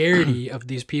familiarity of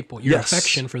these people, your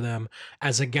affection for them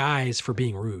as a guise for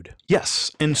being rude.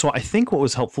 Yes. And so I think what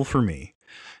was helpful for me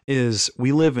is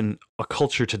we live in a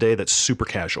culture today that's super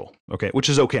casual, okay, which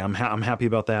is okay. I'm happy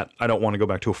about that. I don't want to go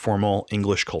back to a formal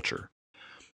English culture.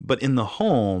 But in the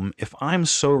home, if I'm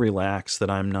so relaxed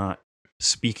that I'm not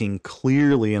speaking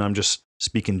clearly and I'm just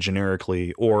speaking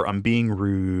generically, or I'm being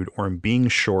rude, or I'm being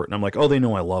short, and I'm like, oh, they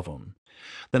know I love them,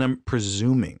 then I'm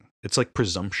presuming. It's like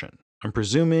presumption. I'm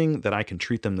presuming that I can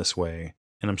treat them this way,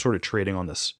 and I'm sort of trading on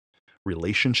this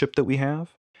relationship that we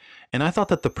have. And I thought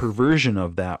that the perversion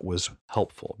of that was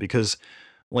helpful because,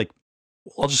 like,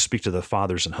 I'll just speak to the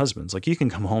fathers and husbands. Like, you can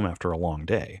come home after a long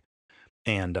day,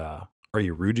 and are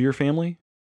you rude to your family?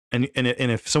 And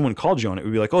if someone called you on it, it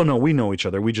would be like, oh no, we know each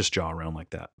other. We just jaw around like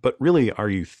that. But really, are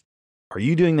you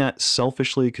doing that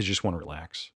selfishly because you just want to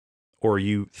relax, or are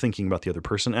you thinking about the other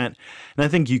person? And I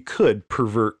think you could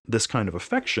pervert this kind of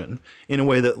affection in a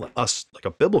way that us, like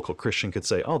a biblical Christian, could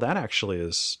say, oh, that actually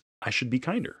is, I should be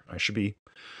kinder.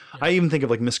 I even think of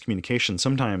like miscommunication.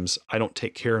 Sometimes I don't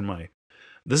take care in my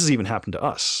this has even happened to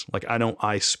us. Like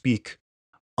I speak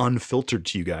unfiltered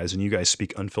to you guys and you guys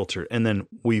speak unfiltered. And then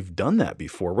we've done that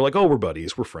before. We're like, oh, we're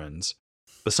buddies, we're friends.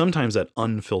 But sometimes that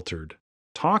unfiltered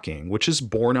talking, which is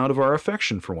born out of our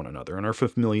affection for one another and our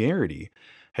familiarity,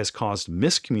 has caused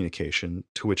miscommunication,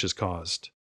 to which has caused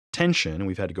tension. And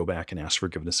we've had to go back and ask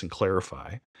forgiveness and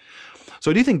clarify.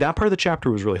 So I do think that part of the chapter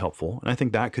was really helpful. And I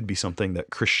think that could be something that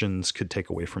Christians could take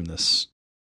away from this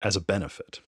as a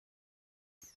benefit.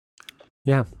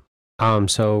 Yeah.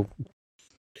 So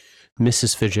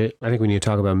Mrs. Fidget, I think we need to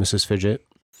talk about Mrs. Fidget.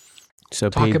 So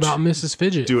Talk about Mrs.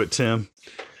 Fidget. Do it, Tim.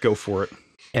 Go for it.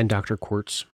 And Dr.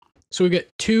 Quartz. So we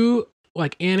get two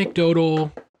like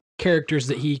anecdotal characters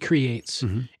that he creates,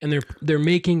 Mhm. and they're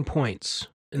making points.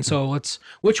 And so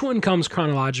which one comes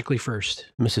chronologically first?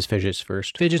 Mrs. Fidget's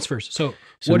first. Fidget's first. So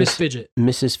So what is Fidget?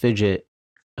 Mrs. Fidget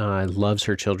loves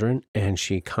her children, and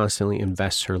she constantly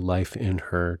invests her life in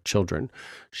her children.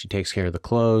 She takes care of the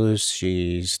clothes,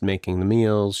 she's making the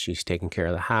meals, she's taking care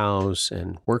of the house,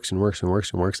 and works and works and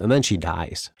works and works, and then she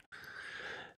dies.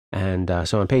 And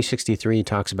so on page 63, he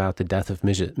talks about the death of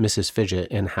Mrs. Fidget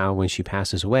and how when she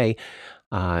passes away,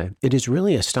 it is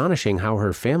really astonishing how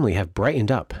her family have brightened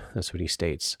up. That's what he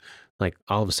states. Like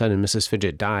all of a sudden, Mrs.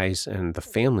 Fidget dies, and the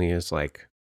family is like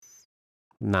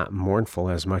not mournful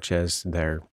as much as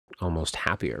they're almost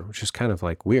happier, which is kind of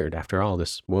like weird. After all,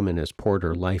 this woman has poured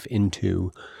her life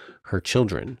into her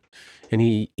children. And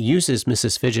he uses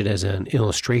Mrs. Fidget as an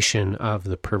illustration of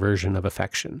the perversion of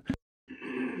affection.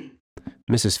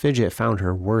 Mrs. Fidget found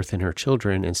her worth in her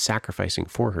children and sacrificing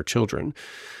for her children.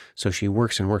 So she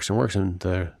works and works and works, and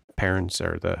the parents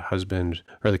or the husband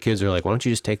or the kids are like, why don't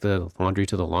you just take the laundry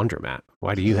to the laundromat?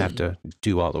 Why do you have to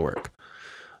do all the work?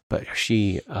 But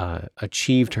she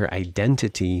achieved her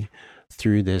identity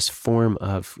through this form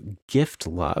of gift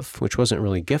love, which wasn't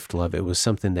really gift love. It was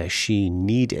something that she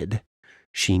needed.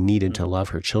 She needed to love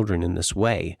her children in this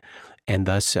way. And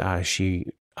thus she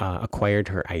acquired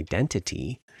her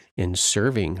identity in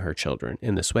serving her children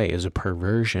in this way as a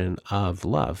perversion of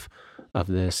love, of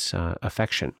this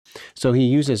affection. So he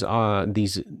uses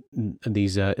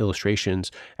these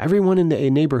illustrations. Everyone in the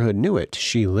neighborhood knew it.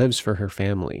 She lives for her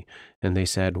family. And they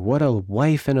said, what a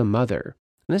wife and a mother.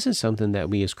 And this is something that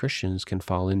we as Christians can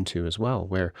fall into as well,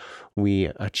 where we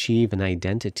achieve an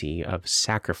identity of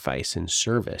sacrifice and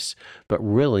service. But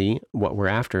really, what we're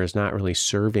after is not really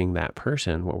serving that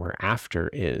person. What we're after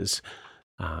is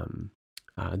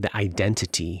the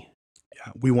identity.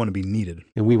 Yeah, we want to be needed.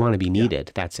 And we want to be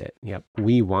needed. That's it. Yep.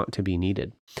 We want to be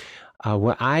needed.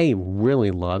 What I really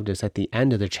loved is at the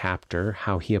end of the chapter,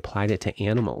 how he applied it to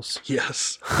animals.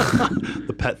 Yes.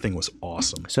 The pet thing was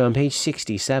awesome. So on page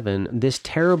 67, this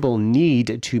terrible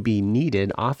need to be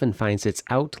needed often finds its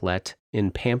outlet in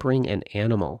pampering an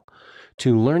animal.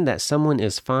 To learn that someone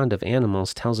is fond of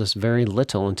animals tells us very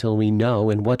little until we know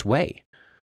in what way.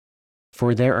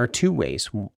 For there are two ways.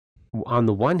 On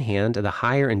the one hand, the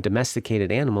higher and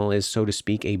domesticated animal is, so to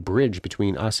speak, a bridge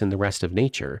between us and the rest of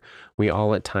nature. We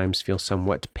all at times feel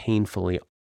somewhat painfully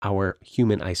our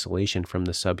human isolation from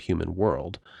the subhuman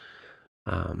world.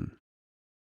 Let's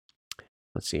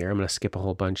see here. I'm going to skip a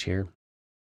whole bunch here.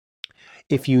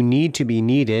 If you need to be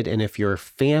needed, and if your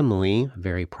family,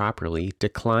 very properly,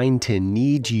 decline to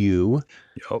need you,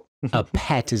 Yep. a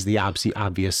pet is the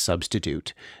obvious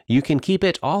substitute. You can keep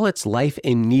it all its life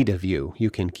in need of you. You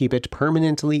can keep it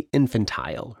permanently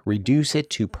infantile, reduce it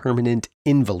to permanent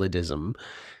invalidism,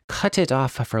 cut it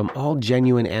off from all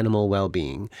genuine animal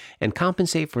well-being, and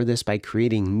compensate for this by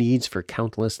creating needs for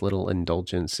countless little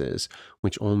indulgences,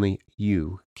 which only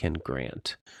you can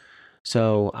grant.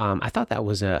 So I thought that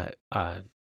was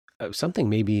something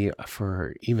maybe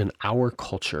for even our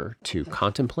culture to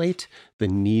contemplate, the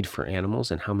need for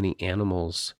animals and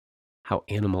how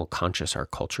animal conscious our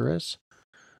culture is.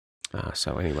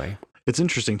 So anyway. It's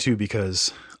interesting too,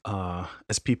 because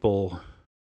as people,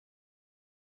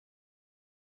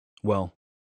 well,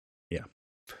 yeah,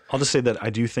 I'll just say that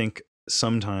I do think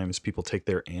sometimes people take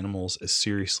their animals as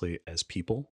seriously as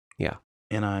people. Yeah.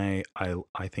 And I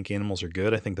think animals are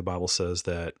good. I think the Bible says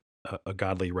that a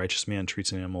godly, righteous man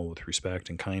treats an animal with respect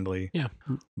and kindly. Yeah.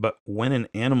 But when an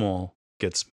animal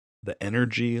gets the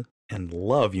energy and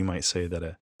love, you might say,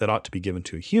 that ought to be given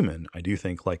to a human, I do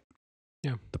think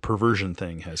the perversion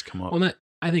thing has come up. Well,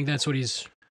 I think that's what he's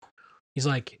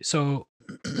like. So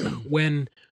when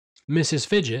Mrs.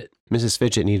 Fidget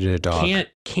needed a dog.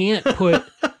 Can't put.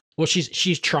 Well,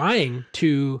 she's trying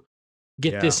to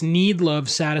get this need love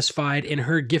satisfied in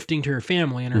her gifting to her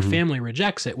family, and her family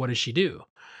rejects it. What does she do?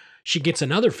 She gets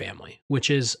another family,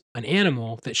 which is an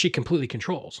animal that she completely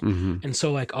controls. And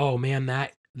so like, oh man,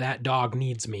 that dog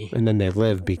needs me. And then they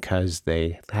live because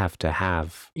they have to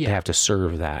Yeah. they have to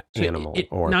serve that So animal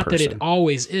or not person. that it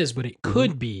always is, but it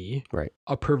could be Right.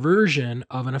 a perversion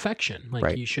of an affection. Like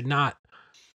Right. you should not,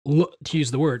 to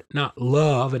use the word, not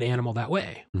love an animal that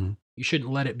way. Mhm. You shouldn't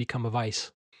let it become a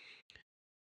vice.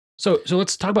 So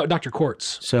let's talk about Dr.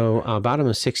 Quartz. So, bottom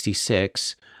of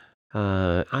 66,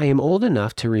 I am old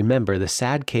enough to remember the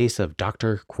sad case of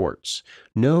Dr. Quartz.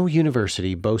 No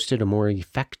university boasted a more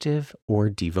effective or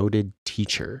devoted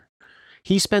teacher.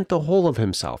 He spent the whole of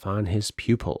himself on his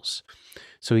pupils.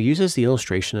 So he uses the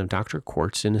illustration of Dr.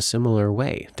 Quartz in a similar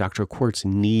way. Dr. Quartz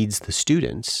needs the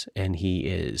students, and he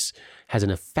has an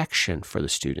affection for the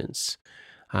students.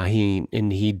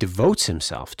 He devotes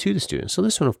himself to the students. So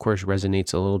this one, of course,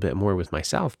 resonates a little bit more with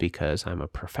myself because I'm a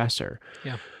professor.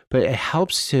 Yeah. But it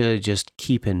helps to just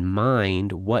keep in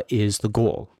mind what is the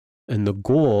goal. And the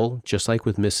goal, just like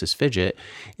with Mrs. Fidget,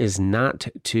 is not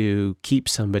to keep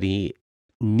somebody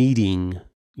needing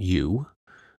you.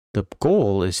 The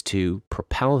goal is to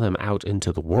propel them out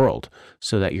into the world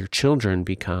so that your children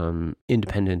become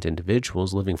independent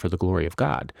individuals living for the glory of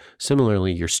God.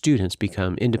 Similarly, your students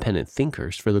become independent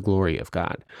thinkers for the glory of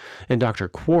God. And Dr.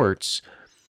 Quartz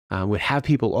would have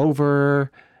people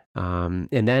over, and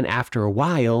then after a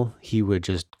while, he would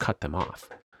just cut them off.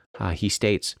 He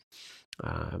states,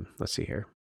 let's see here.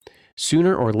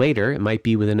 Sooner or later, it might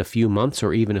be within a few months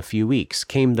or even a few weeks,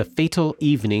 came the fatal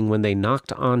evening when they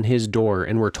knocked on his door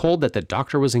and were told that the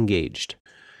doctor was engaged.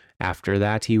 After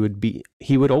that, he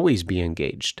would always be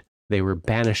engaged. They were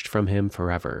banished from him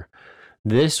forever.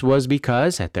 This was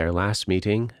because, at their last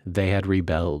meeting, they had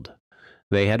rebelled.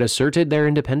 They had asserted their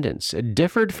independence,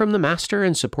 differed from the master,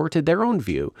 and supported their own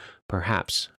view,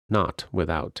 perhaps not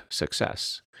without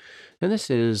success. And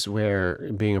this is where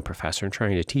being a professor and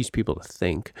trying to teach people to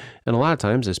think, and a lot of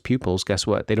times as pupils, guess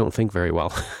what? They don't think very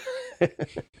well.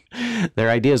 Their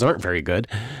ideas aren't very good.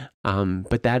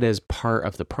 But that is part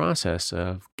of the process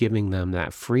of giving them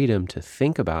that freedom to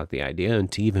think about the idea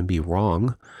and to even be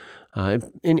wrong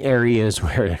in areas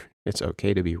where it's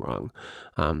okay to be wrong.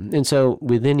 And so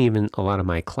within even a lot of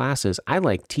my classes, I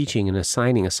like teaching and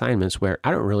assigning assignments where I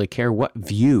don't really care what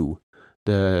view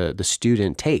the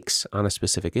student takes on a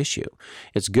specific issue.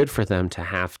 It's good for them to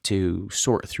have to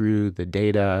sort through the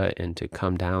data and to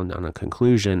come down on a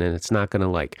conclusion, and it's not going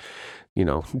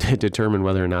to determine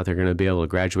whether or not they're going to be able to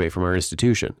graduate from our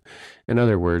institution. In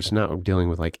other words, not dealing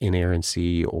with like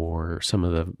inerrancy or some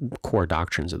of the core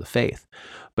doctrines of the faith,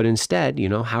 but instead,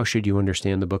 how should you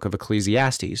understand the book of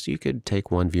Ecclesiastes? You could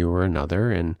take one view or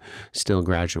another and still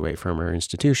graduate from our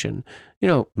institution.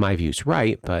 My view's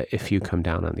right, but if you come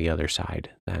down on the other side,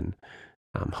 then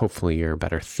hopefully you're a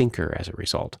better thinker as a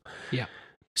result. Yeah.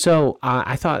 So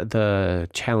I thought the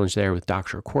challenge there with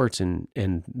Dr. Quartz and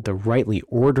the rightly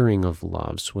ordering of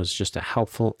loves was just a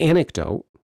helpful anecdote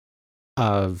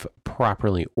of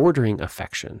properly ordering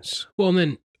affections. Well, and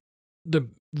then the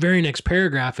very next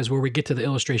paragraph is where we get to the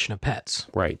illustration of pets.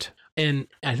 Right. And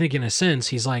I think in a sense,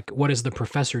 he's like, what is the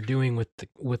professor doing with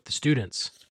the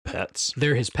students? Pets.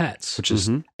 They're his pets. Which is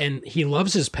And he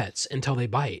loves his pets until they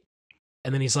bite.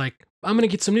 And then he's like, I'm going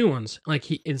to get some new ones. Like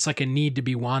it's like a need to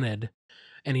be wanted.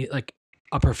 And he like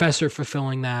a professor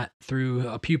fulfilling that through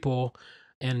a pupil,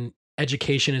 and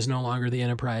education is no longer the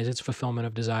enterprise. It's fulfillment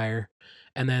of desire.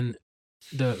 And then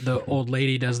the old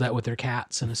lady does that with their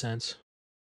cats in a sense.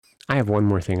 I have one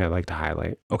more thing I'd like to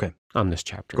highlight. Okay. On this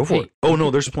chapter. Go for Hey. it. Oh,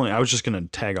 no, there's plenty. I was just going to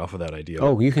tag off of that idea.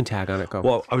 Oh, you can tag on it. Go.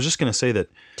 Well, I was just going to say that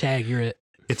Tag, you're it.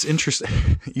 it's interesting.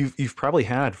 You've probably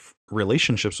had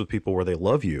relationships with people where they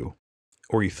love you,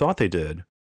 or you thought they did,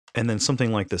 and then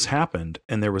something like this happened,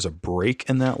 and there was a break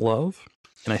in that love.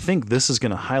 And I think this is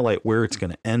going to highlight where it's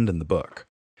going to end in the book.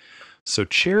 So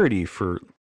charity for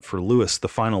Lewis, the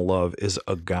final love is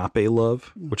agape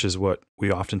love, which is what we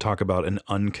often talk about, an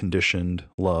unconditioned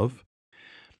love.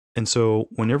 And so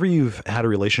whenever you've had a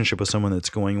relationship with someone that's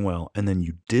going well, and then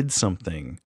you did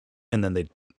something, and then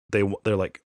they're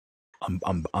like,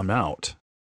 I'm out.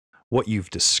 What you've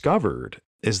discovered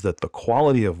is that the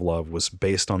quality of love was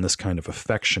based on this kind of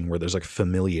affection where there's like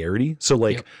familiarity. So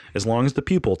like, Yep. as long as the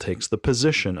pupil takes the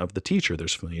position of the teacher,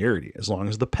 there's familiarity. As long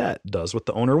as the pet does what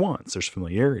the owner wants, there's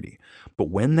familiarity. But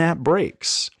when that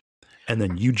breaks and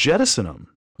then you jettison them,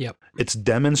 Yep. it's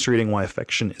demonstrating why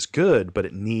affection is good, but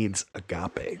it needs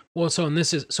agape. Well, so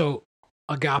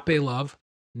agape love,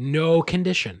 no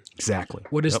condition. Exactly.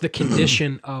 What is Yep. the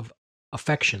condition of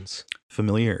affections?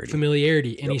 Familiarity.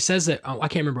 Familiarity. And Yep. he says that, I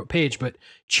can't remember what page, but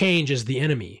change is the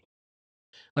enemy.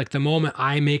 Like the moment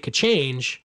I make a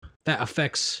change, that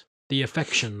affects the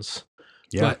affections.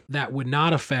 Yeah. But that would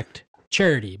not affect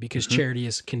charity because Mhm. charity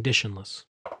is conditionless.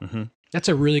 Mm-hmm. That's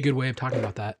a really good way of talking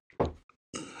about that.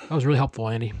 That was really helpful,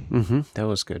 Andy. That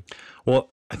was good. Well,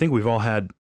 I think we've all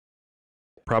had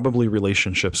probably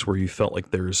relationships where you felt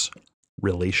like there's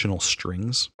relational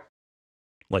strings,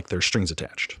 like there's strings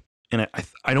attached. And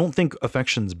I don't think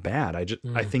affection's bad.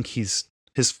 I think his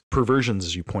perversions,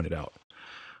 as you pointed out,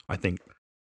 I think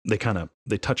they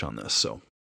touch on this. So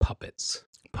Puppets.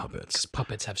 'Cause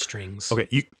puppets have strings. Okay,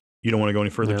 you don't want to go any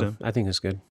further, No, Tim? I think it's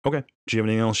good. Okay. Do you have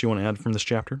anything else you want to add from this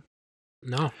chapter?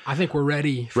 No, I think we're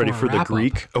ready for Ready for the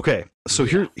Greek? Okay. So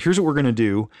here's what we're going to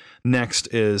do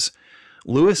next is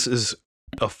Lewis is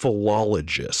a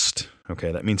philologist.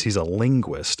 Okay. That means he's a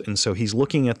linguist. And so he's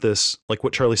looking at this, like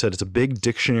what Charlie said, it's a big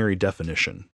dictionary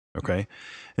definition. Okay.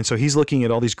 And so he's looking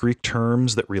at all these Greek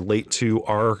terms that relate to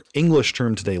our English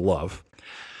term today, love.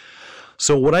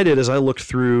 So what I did is I looked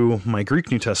through my Greek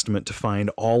New Testament to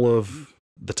find all of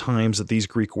the times that these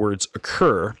Greek words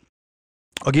occur.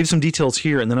 I'll give you some details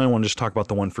here, and then I want to just talk about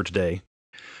the one for today.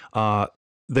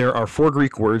 There are 4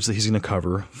 Greek words that he's going to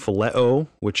cover. Phileo,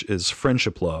 which is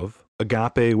friendship love.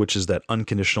 Agape, which is that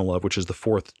unconditional love, which is the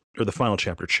fourth or the final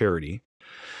chapter, charity.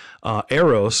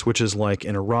 Eros, which is like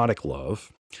an erotic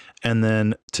love. And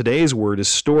then today's word is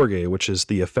storge, which is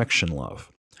the affection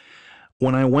love.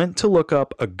 When I went to look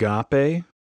up agape,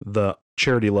 the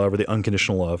charity love or the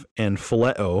unconditional love, and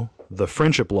phileo, the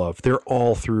friendship love, they're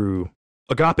all through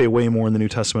agape way more in the New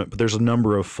Testament, but there's a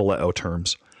number of phileo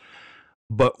terms.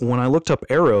 But when I looked up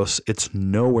eros, it's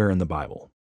nowhere in the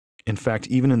Bible. In fact,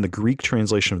 even in the Greek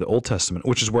translation of the Old Testament,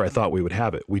 which is where I thought we would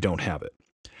have it, we don't have it.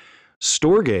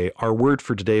 Storge, our word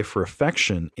for today for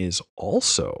affection, is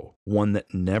also one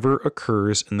that never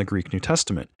occurs in the Greek New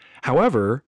Testament.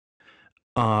 However,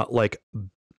 like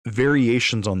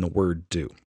variations on the word do.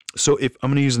 So if I'm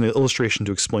going to use an illustration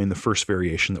to explain the first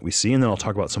variation that we see, and then I'll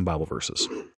talk about some Bible verses.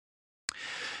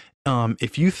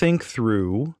 If you think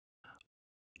through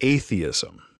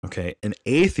atheism, okay, an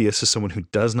atheist is someone who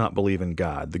does not believe in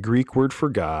God. The Greek word for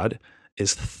God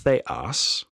is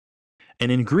theos.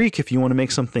 And in Greek, if you want to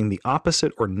make something the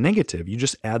opposite or negative, you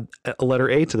just add a letter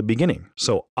A to the beginning.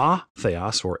 So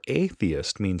atheos or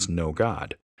atheist means no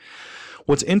God.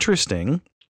 What's interesting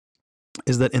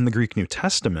is that in the Greek New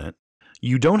Testament,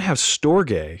 you don't have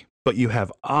storge, but you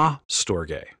have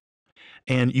astorge.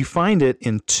 And you find it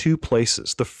in 2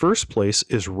 places. The first place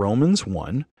is Romans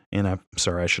 1, and I'm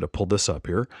sorry, I should have pulled this up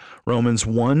here. Romans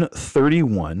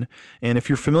 1:31. And if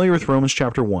you're familiar with Romans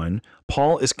chapter 1,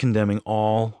 Paul is condemning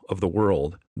all of the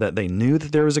world, that they knew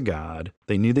that there was a God,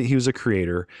 they knew that he was a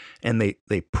creator, and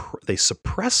they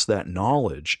suppressed that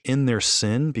knowledge in their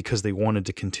sin because they wanted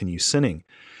to continue sinning.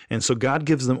 And so God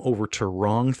gives them over to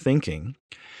wrong thinking.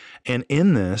 And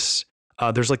in this,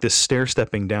 there's like this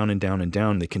stair-stepping down and down and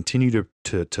down. They continue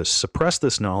to suppress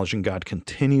this knowledge, and God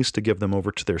continues to give them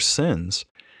over to their sins.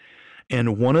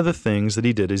 And one of the things that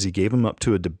he did is he gave them up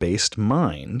to a debased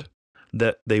mind,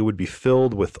 that they would be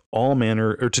filled with all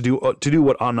manner, or to do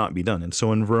what ought not be done. And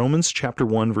so in Romans chapter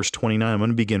 1, verse 29, I'm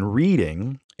going to begin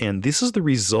reading, and this is the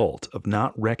result of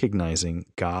not recognizing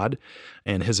God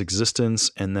and his existence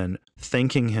and then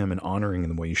thanking him and honoring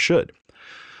him the way you should.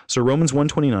 So Romans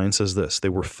 1:29 says this: they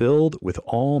were filled with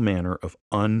all manner of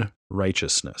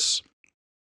unrighteousness.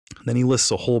 Then he lists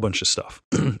a whole bunch of stuff.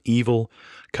 Evil,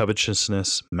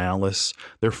 covetousness, malice.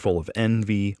 They're full of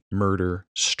envy, murder,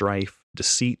 strife,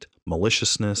 deceit,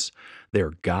 maliciousness.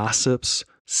 They're gossips,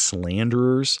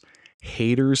 slanderers,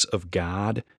 haters of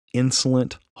God,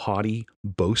 insolent, haughty,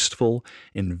 boastful,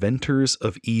 inventors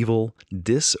of evil,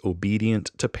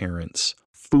 disobedient to parents,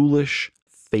 foolish,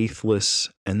 faithless,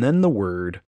 and then the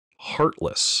word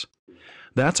heartless.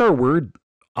 That's our word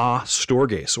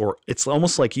astorges, or it's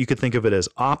almost like you could think of it as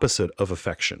opposite of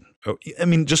affection. I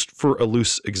mean, just for a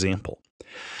loose example.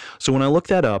 So when I look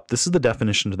that up, this is the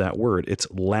definition to that word. It's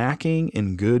lacking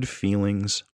in good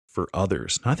feelings for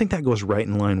others. And I think that goes right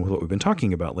in line with what we've been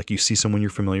talking about. Like you see someone you're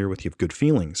familiar with, you have good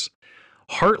feelings.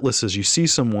 Heartless is you see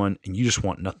someone and you just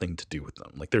want nothing to do with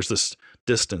them. Like there's this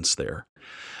distance there.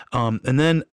 And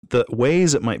then the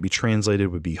ways it might be translated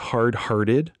would be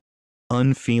hard-hearted,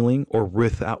 unfeeling, or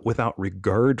without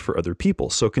regard for other people.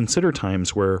 So consider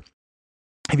times where,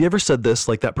 have you ever said this,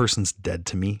 like, that person's dead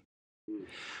to me?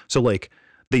 So like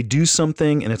they do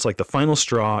something and it's like the final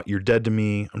straw, you're dead to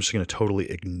me, I'm just going to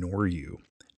totally ignore you.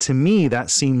 To me, that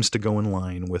seems to go in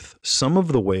line with some of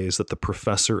the ways that the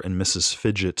Professor and Mrs.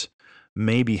 Fidget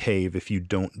may behave if you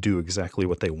don't do exactly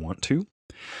what they want to.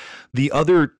 The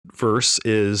other verse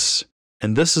is,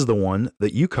 and this is the one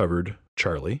that you covered,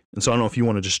 Charlie, and so I don't know if you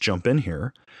want to just jump in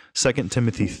here. 2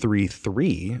 Timothy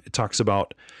 3:3, it talks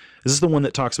about, this is the one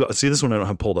that talks about, see, this one I don't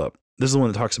have pulled up. This is the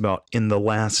one that talks about in the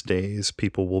last days,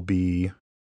 people will be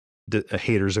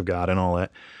haters of God and all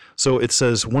that. So it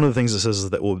says, one of the things it says is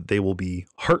that they will be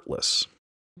heartless.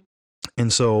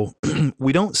 And so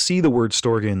we don't see the word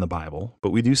storge in the Bible,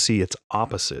 but we do see its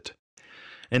opposite.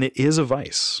 And it is a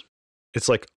vice. It's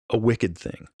like a wicked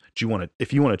thing. If you want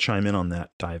to chime in on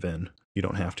that, dive in. You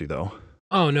don't have to, though.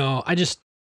 Oh, no.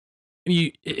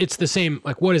 It's the same.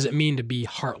 Like, what does it mean to be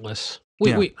heartless?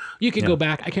 You could go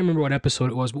back. I can't remember what episode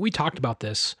it was, but we talked about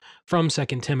this from 2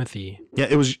 Timothy. Yeah,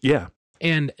 it was. Yeah.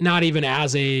 And not even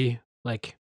as it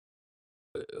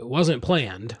wasn't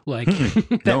planned. Like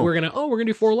that No. we're gonna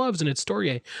do 4 loves and it's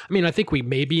storge. I mean, I think we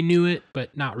maybe knew it,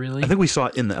 but not really. I think we saw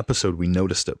it in the episode. We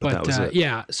noticed it, but that was it.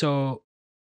 Yeah. So,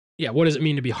 yeah, what does it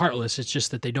mean to be heartless? It's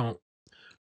just that they don't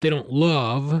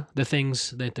love the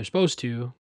things that they're supposed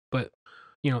to. But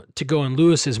to go in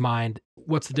Lewis's mind,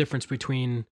 what's the difference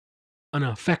between an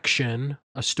affection,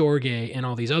 a storge, and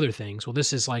all these other things? Well,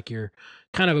 this is like your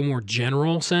kind of a more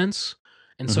general sense.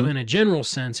 And so in a general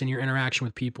sense, in your interaction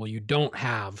with people, you don't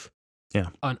have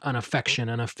an affection,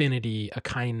 an affinity, a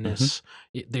kindness.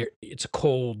 It's a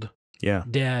cold,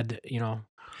 dead,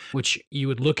 which you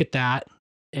would look at that.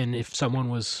 And if someone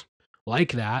was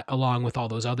like that, along with all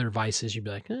those other vices, you'd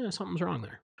be like, something's wrong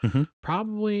there. Mm-hmm.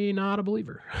 Probably not a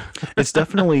believer. It's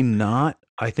definitely not.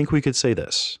 I think we could say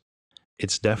this.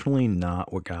 It's definitely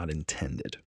not what God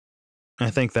intended. And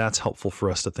I think that's helpful for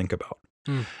us to think about.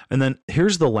 And then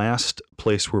here's the last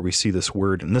place where we see this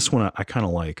word, and this one I kind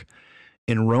of like.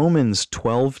 In Romans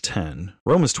 12:10,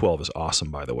 Romans 12 is awesome,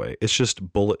 by the way. It's just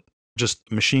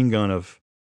machine gun of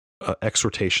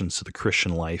exhortations to the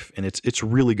Christian life, and it's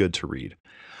really good to read.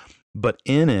 But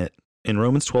in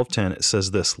Romans 12:10, it says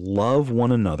this: love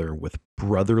one another with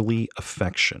brotherly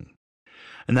affection.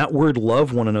 And that word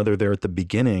love one another there at the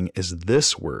beginning is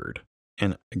this word.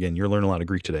 And again, you're learning a lot of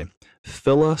Greek today.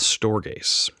 Phila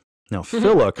storges. Now,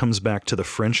 phila comes back to the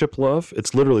friendship love.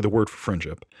 It's literally the word for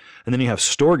friendship. And then you have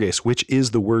storges, which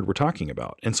is the word we're talking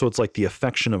about. And so it's like the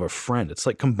affection of a friend. It's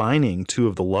like combining two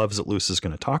of the loves that Lewis is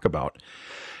going to talk about.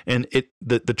 And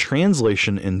the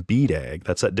translation in BDAG,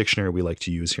 that's that dictionary we like to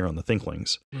use here on the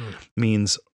Thinklings,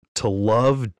 means to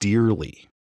love dearly.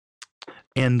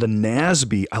 And the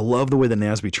NASB, I love the way the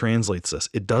NASB translates this.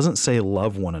 It doesn't say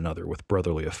love one another with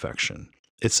brotherly affection.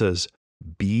 It says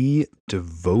be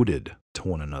devoted to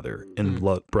one another in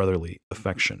brotherly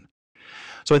affection.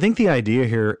 So I think the idea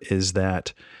here is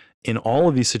that in all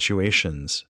of these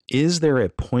situations, is there a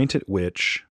point at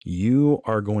which you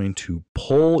are going to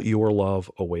pull your love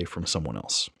away from someone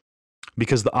else?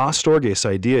 Because the astorges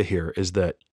idea here is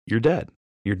that you're dead.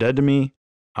 You're dead to me.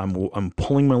 I'm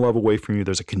pulling my love away from you.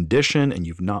 There's a condition and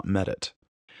you've not met it.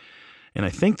 And I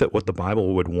think that what the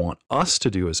Bible would want us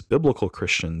to do as biblical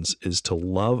Christians is to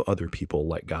love other people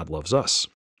like God loves us.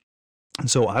 And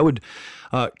so I would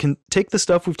can take the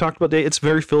stuff we've talked about today. It's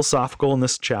very philosophical in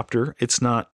this chapter. It's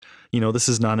not, this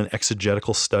is not an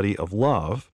exegetical study of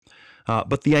love.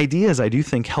 But the ideas, I do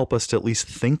think, help us to at least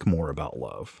think more about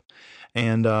love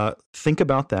and think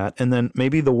about that. And then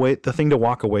maybe the thing to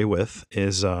walk away with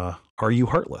is, are you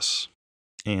heartless?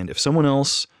 And if someone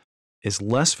else is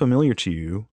less familiar to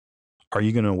you, are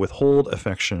you going to withhold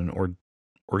affection, or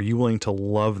are you willing to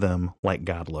love them like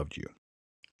God loved you?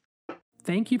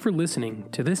 Thank you for listening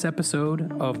to this episode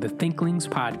of the Thinklings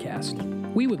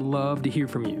Podcast. We would love to hear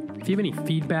from you. If you have any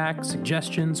feedback,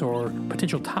 suggestions, or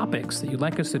potential topics that you'd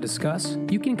like us to discuss,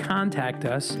 you can contact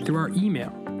us through our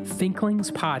email,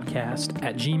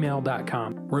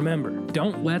 thinklingspodcast@gmail.com. Remember,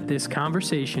 don't let this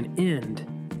conversation end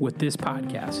with this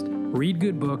podcast. Read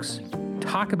good books,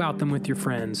 talk about them with your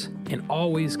friends, and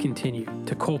always continue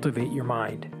to cultivate your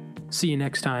mind. See you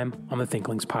next time on the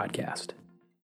Thinklings Podcast.